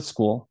here at Earth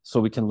School so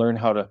we can learn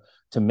how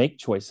to make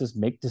choices,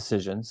 make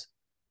decisions,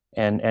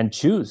 and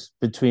choose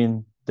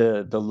between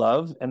the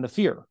love and the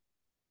fear.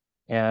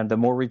 And the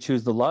more we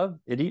choose the love,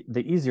 the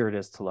easier it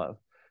is to love.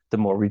 The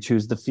more we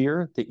choose the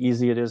fear, the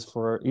easier it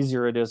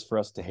is for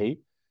us to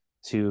hate,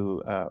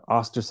 to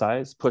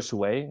ostracize, push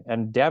away,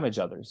 and damage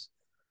others.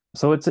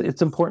 So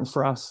it's important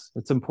for us.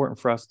 It's important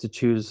for us to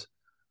choose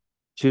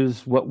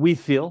what we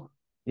feel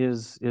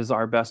is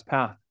our best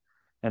path,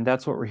 and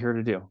that's what we're here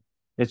to do.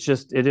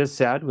 It is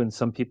sad when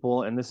some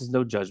people, and this is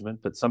no judgment,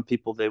 but some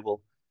people, they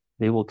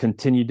will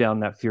continue down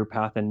that fear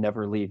path and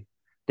never leave.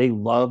 They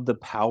love the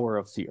power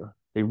of fear.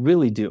 They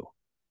really do.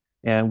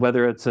 And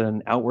whether it's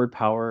an outward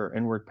power or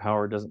inward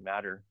power, doesn't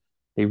matter.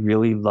 They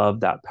really love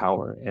that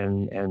power.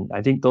 And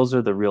I think those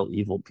are the real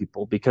evil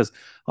people, because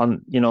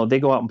they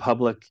go out in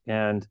public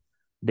and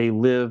they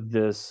live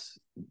this,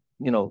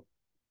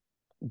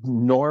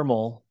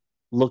 normal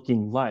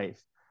looking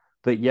life,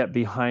 but yet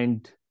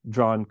behind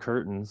drawn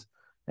curtains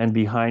and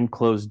behind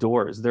closed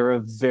doors, they're a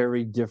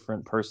very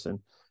different person.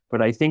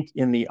 But I think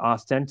in the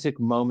authentic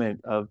moment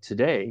of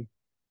today,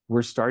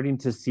 we're starting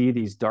to see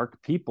these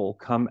dark people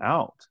come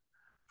out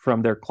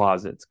from their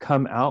closets,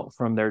 come out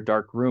from their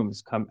dark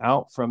rooms, come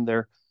out from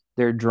their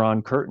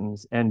drawn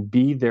curtains, and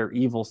be their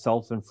evil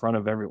self in front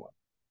of everyone.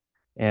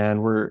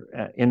 And we're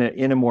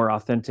in a more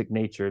authentic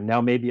nature. Now,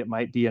 maybe it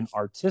might be an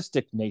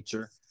artistic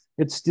nature.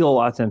 It's still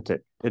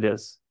authentic. It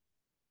is,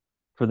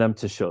 for them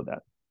to show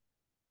that.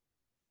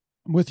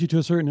 I'm with you to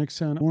a certain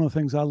extent. One of the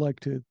things I like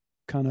to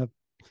kind of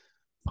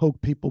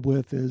poke people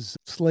with is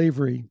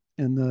slavery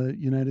in the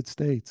United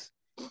States.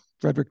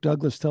 Frederick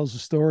Douglass tells a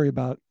story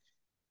about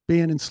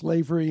being in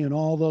slavery and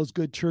all those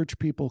good church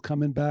people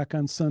coming back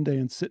on Sunday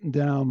and sitting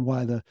down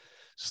while the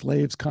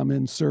slaves come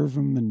in, serve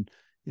them, and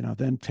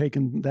then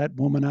taking that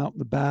woman out in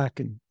the back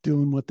and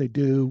doing what they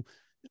do,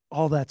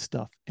 all that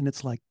stuff. And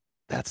it's like,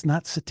 that's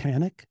not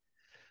satanic?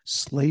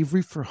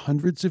 Slavery for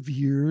hundreds of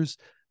years,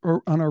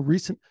 or on our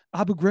recent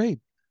Abu Ghraib,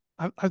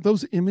 are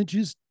those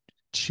images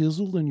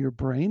chiseled in your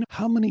brain?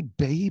 How many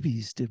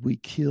babies did we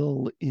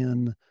kill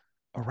in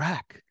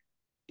Iraq,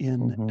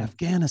 in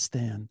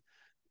Afghanistan?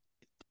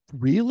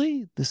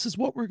 Really? This is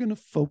what we're going to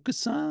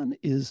focus on,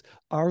 is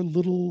our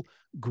little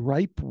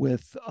gripe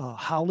with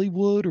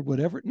Hollywood or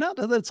whatever? Not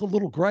that it's a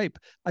little gripe.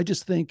 I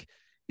just think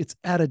it's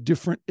at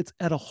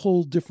a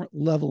whole different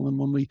level. And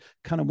when we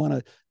kind of want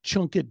to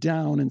chunk it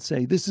down and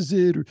say, this is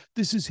it, or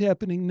this is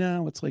happening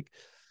now, it's like,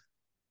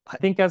 I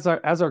think as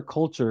our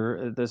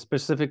culture,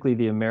 specifically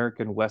the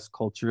American West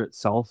culture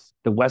itself,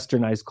 the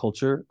westernized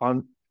culture,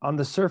 on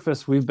the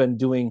surface, we've been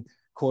doing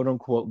quote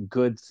unquote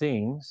good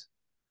things,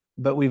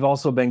 but we've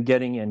also been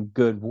getting in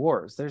good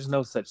wars. There's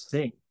no such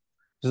thing.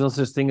 There's no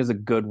such thing as a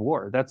good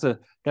war. That's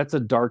a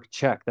dark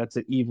check. That's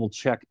an evil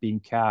check being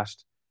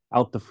cashed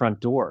out the front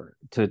door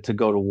to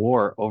go to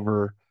war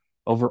over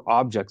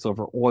objects,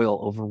 over oil,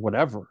 over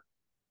whatever.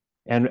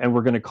 And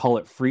we're going to call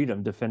it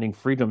freedom, defending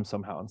freedom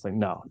somehow. It's like,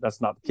 no,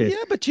 that's not the case.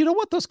 Yeah, but you know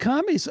what? Those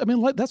commies, I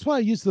mean, that's why I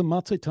use the Mao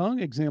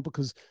Zedong example,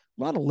 because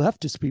a lot of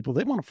leftist people,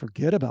 they want to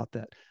forget about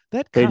that.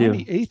 That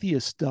commie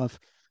atheist stuff,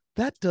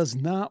 that does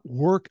not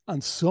work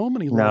on so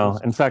many levels.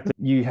 No, in fact,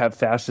 you have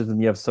fascism,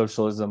 you have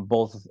socialism.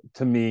 Both,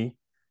 to me,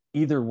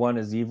 either one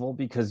is evil,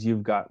 because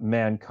you've got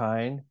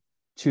mankind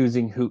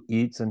choosing who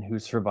eats and who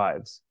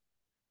survives.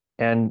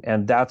 And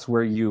that's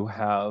where you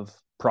have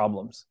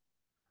problems.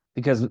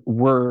 Because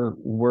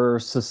we're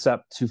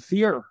susceptible to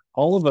fear.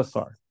 All of us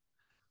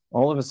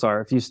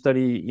are. If you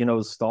study,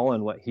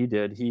 Stalin, what he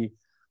did, he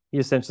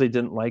essentially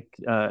didn't like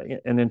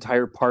an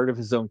entire part of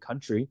his own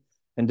country,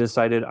 and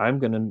decided, I'm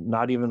going to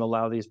not even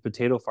allow these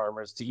potato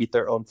farmers to eat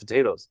their own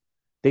potatoes.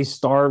 They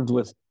starved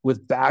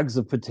with bags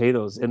of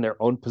potatoes in their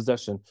own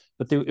possession,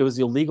 but it was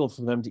illegal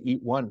for them to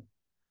eat one.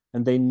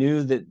 And they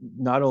knew that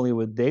not only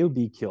would they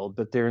be killed,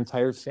 but their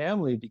entire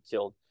family would be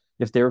killed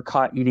if they were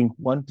caught eating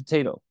one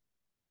potato.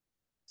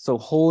 So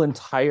whole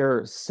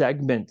entire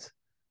segment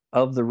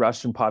of the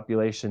Russian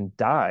population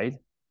died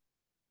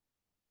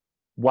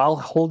while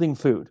holding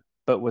food,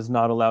 but was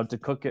not allowed to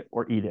cook it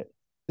or eat it.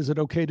 Is it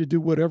okay to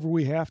do whatever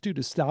we have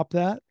to stop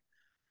that?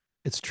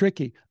 It's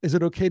tricky. Is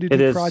it okay to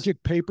do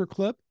Project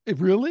Paperclip?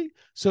 Really?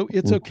 So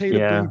it's okay to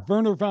bring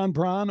Werner von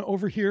Braun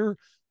over here,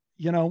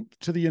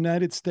 to the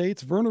United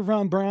States. Werner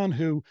von Braun,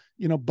 who,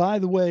 by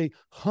the way,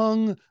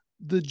 hung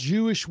the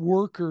Jewish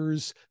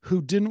workers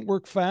who didn't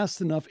work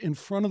fast enough in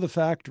front of the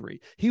factory.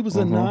 He was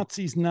a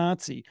Nazi's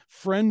Nazi,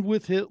 friend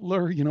with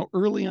Hitler,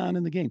 early on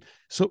in the game.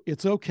 So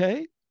it's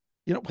okay.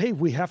 Hey,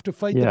 we have to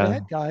fight the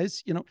bad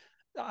guys.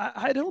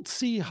 I don't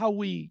see how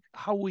we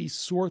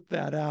sort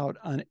that out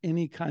on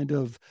any kind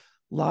of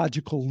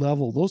logical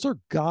level. Those are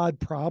God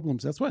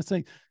problems. That's why I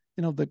say,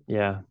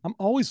 I'm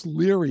always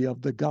leery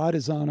of the God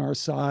is on our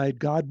side.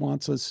 God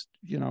wants us,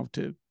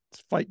 to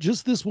fight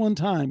just this one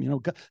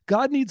time.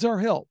 God needs our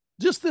help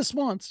just this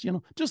once.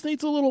 Just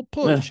needs a little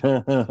push.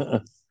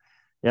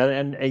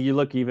 And you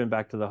look even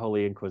back to the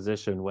Holy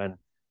Inquisition,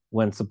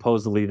 when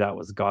supposedly that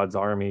was God's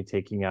army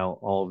taking out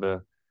all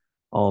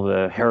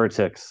the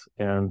heretics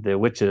and the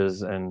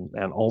witches and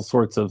all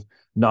sorts of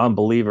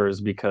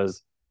non-believers,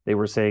 because they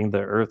were saying the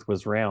earth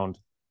was round.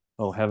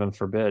 Oh, heaven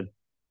forbid.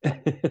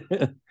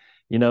 So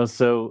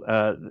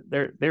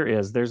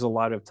there's a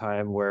lot of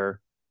time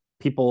where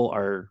people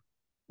are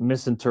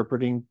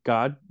misinterpreting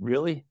God,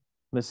 really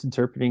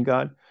misinterpreting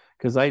God.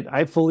 Because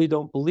I fully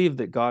don't believe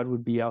that God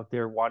would be out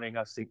there wanting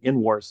us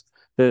in wars.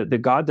 The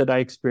God that I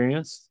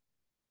experienced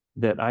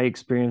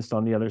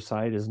on the other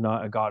side is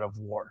not a God of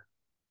war.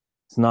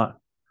 It's not.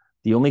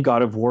 The only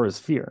God of war is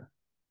fear,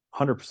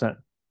 100%.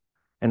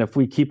 And if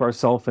we keep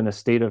ourselves in a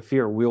state of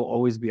fear, we'll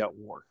always be at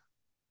war.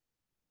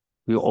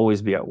 We'll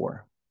always be at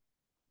war.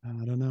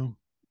 I don't know.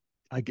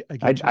 I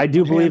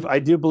do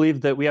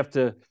believe that we have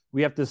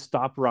to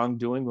stop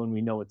wrongdoing when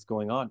we know it's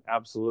going on.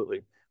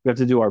 Absolutely. We have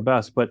to do our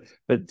best. But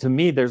to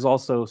me, there's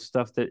also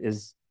stuff that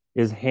is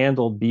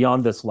handled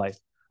beyond this life.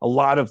 A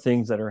lot of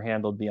things that are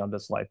handled beyond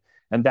this life.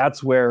 And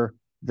that's where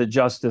the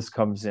justice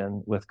comes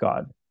in with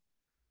God.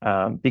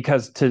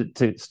 Because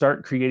to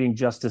start creating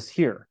justice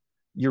here,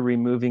 you're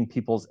removing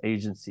people's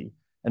agency.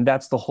 And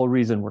that's the whole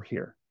reason we're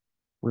here.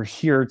 We're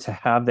here to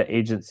have the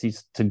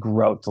agencies to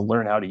grow, to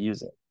learn how to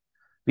use it.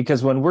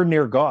 Because when we're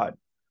near God,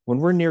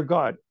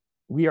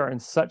 we are in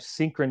such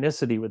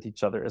synchronicity with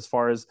each other as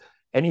far as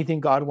anything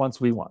God wants,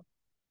 we want.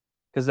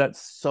 Because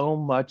that's so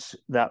much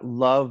that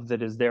love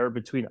that is there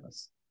between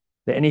us.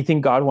 That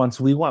anything God wants,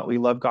 we want. We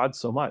love God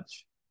so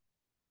much.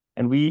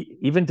 And we,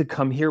 even to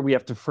come here, we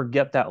have to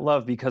forget that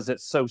love because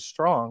it's so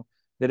strong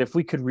that if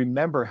we could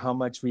remember how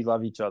much we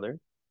love each other,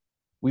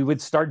 we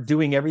would start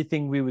doing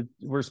everything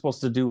we're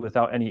supposed to do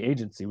without any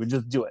agency. We'd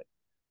just do it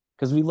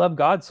because we love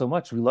God so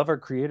much. We love our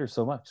Creator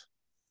so much.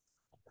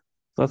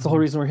 So that's the whole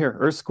reason we're here.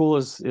 Earth School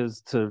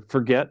is to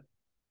forget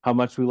how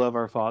much we love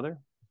our Father,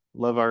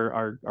 love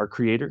our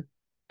Creator,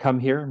 come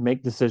here,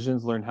 make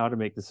decisions, learn how to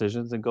make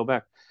decisions, and go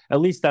back.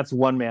 At least that's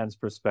one man's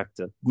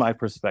perspective, my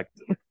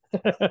perspective.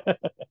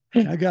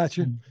 I got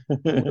you.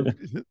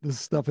 This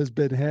stuff has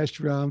been hashed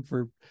around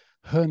for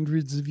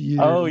hundreds of years.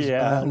 Oh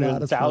yeah, by a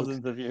lot of thousands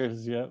folks. of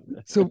years. Yeah.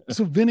 So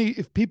Vinny,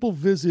 if people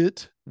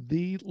visit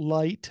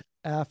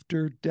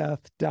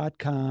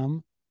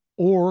thelightafterdeath.com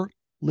or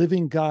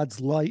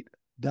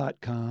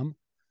livinggodslight.com,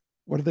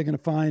 what are they going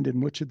to find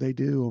and what should they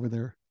do over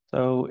there?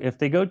 So if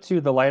they go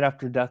to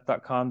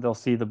thelightafterdeath.com, they'll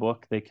see the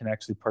book. They can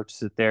actually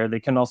purchase it there. They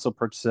can also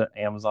purchase it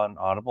Amazon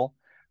Audible.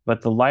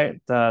 But the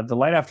Light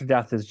After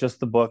Death is just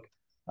the book,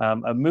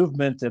 a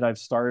movement that I've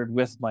started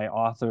with my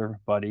author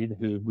buddy,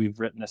 who we've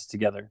written this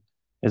together,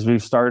 is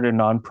we've started a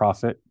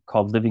nonprofit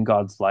called Living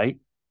God's Light.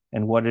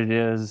 And what it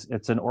is,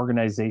 it's an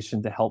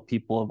organization to help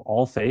people of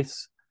all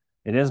faiths.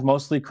 It is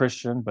mostly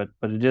Christian, but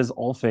it is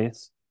all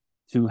faiths,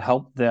 to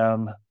help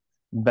them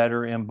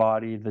better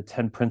embody the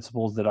 10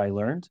 principles that I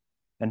learned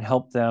and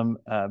help them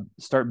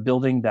start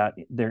building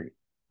their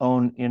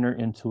own inner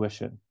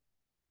intuition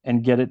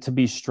and get it to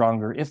be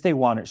stronger if they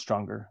want it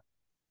stronger,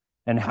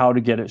 and how to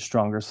get it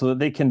stronger so that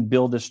they can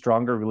build a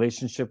stronger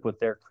relationship with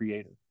their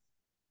Creator,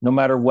 no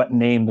matter what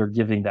name they're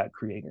giving that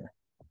Creator.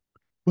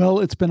 Well,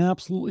 it's been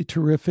absolutely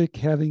terrific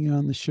having you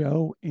on the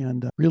show,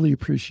 and really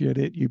appreciate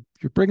it. You're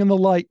bringing the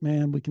light,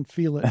 man. We can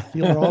feel it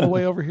all the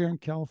way over here in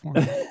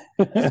California.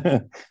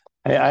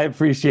 I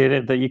appreciate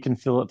it that you can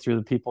feel it through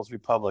the People's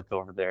Republic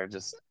over there,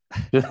 just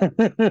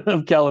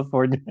of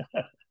California.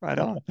 Right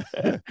on.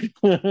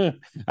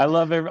 I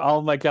love all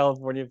of my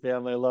California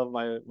family. I love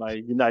my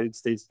United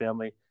States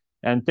family.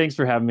 And thanks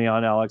for having me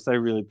on, Alex. I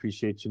really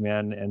appreciate you,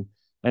 man.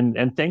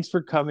 And thanks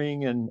for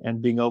coming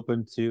and being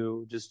open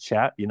to just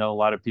chat. A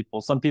lot of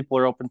people, some people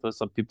are open, but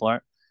some people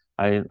aren't.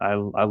 I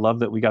love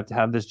that we got to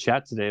have this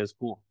chat today. It's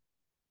cool.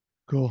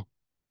 Cool.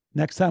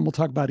 Next time we'll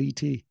talk about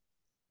ET.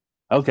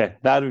 Okay,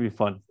 that would be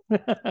fun.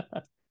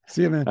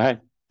 See you, man. All right.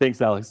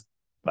 Thanks, Alex.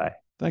 Bye.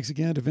 Thanks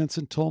again to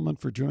Vincent Tolman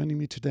for joining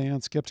me today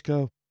on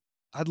Skeptico.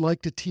 I'd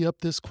like to tee up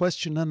this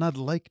question, and I'd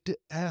like to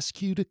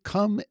ask you to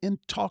come and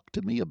talk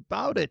to me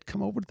about it.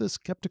 Come over to the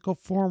Skeptical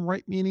Forum,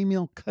 write me an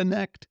email,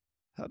 connect.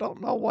 I don't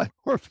know why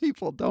more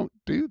people don't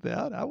do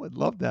that. I would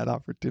love that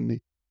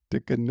opportunity to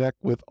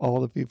connect with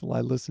all the people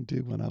I listen to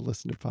when I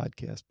listen to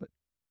podcasts. But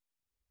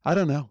I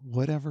don't know,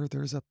 whatever,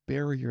 there's a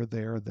barrier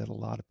there that a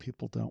lot of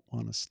people don't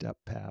want to step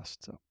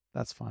past. So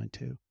that's fine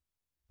too.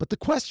 But the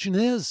question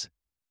is,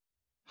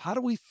 how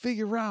do we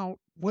figure out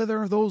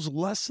whether those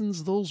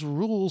lessons, those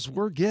rules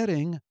we're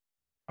getting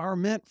are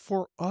meant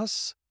for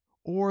us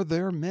or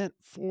they're meant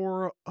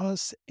for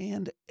us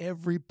and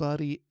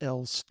everybody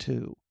else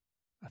too?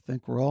 I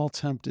think we're all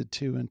tempted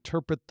to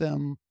interpret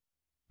them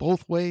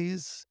both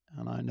ways,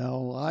 and I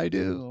know I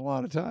do a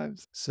lot of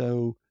times.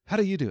 So how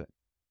do you do it?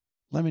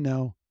 Let me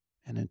know.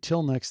 And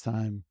until next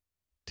time,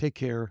 take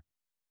care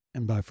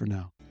and bye for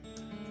now.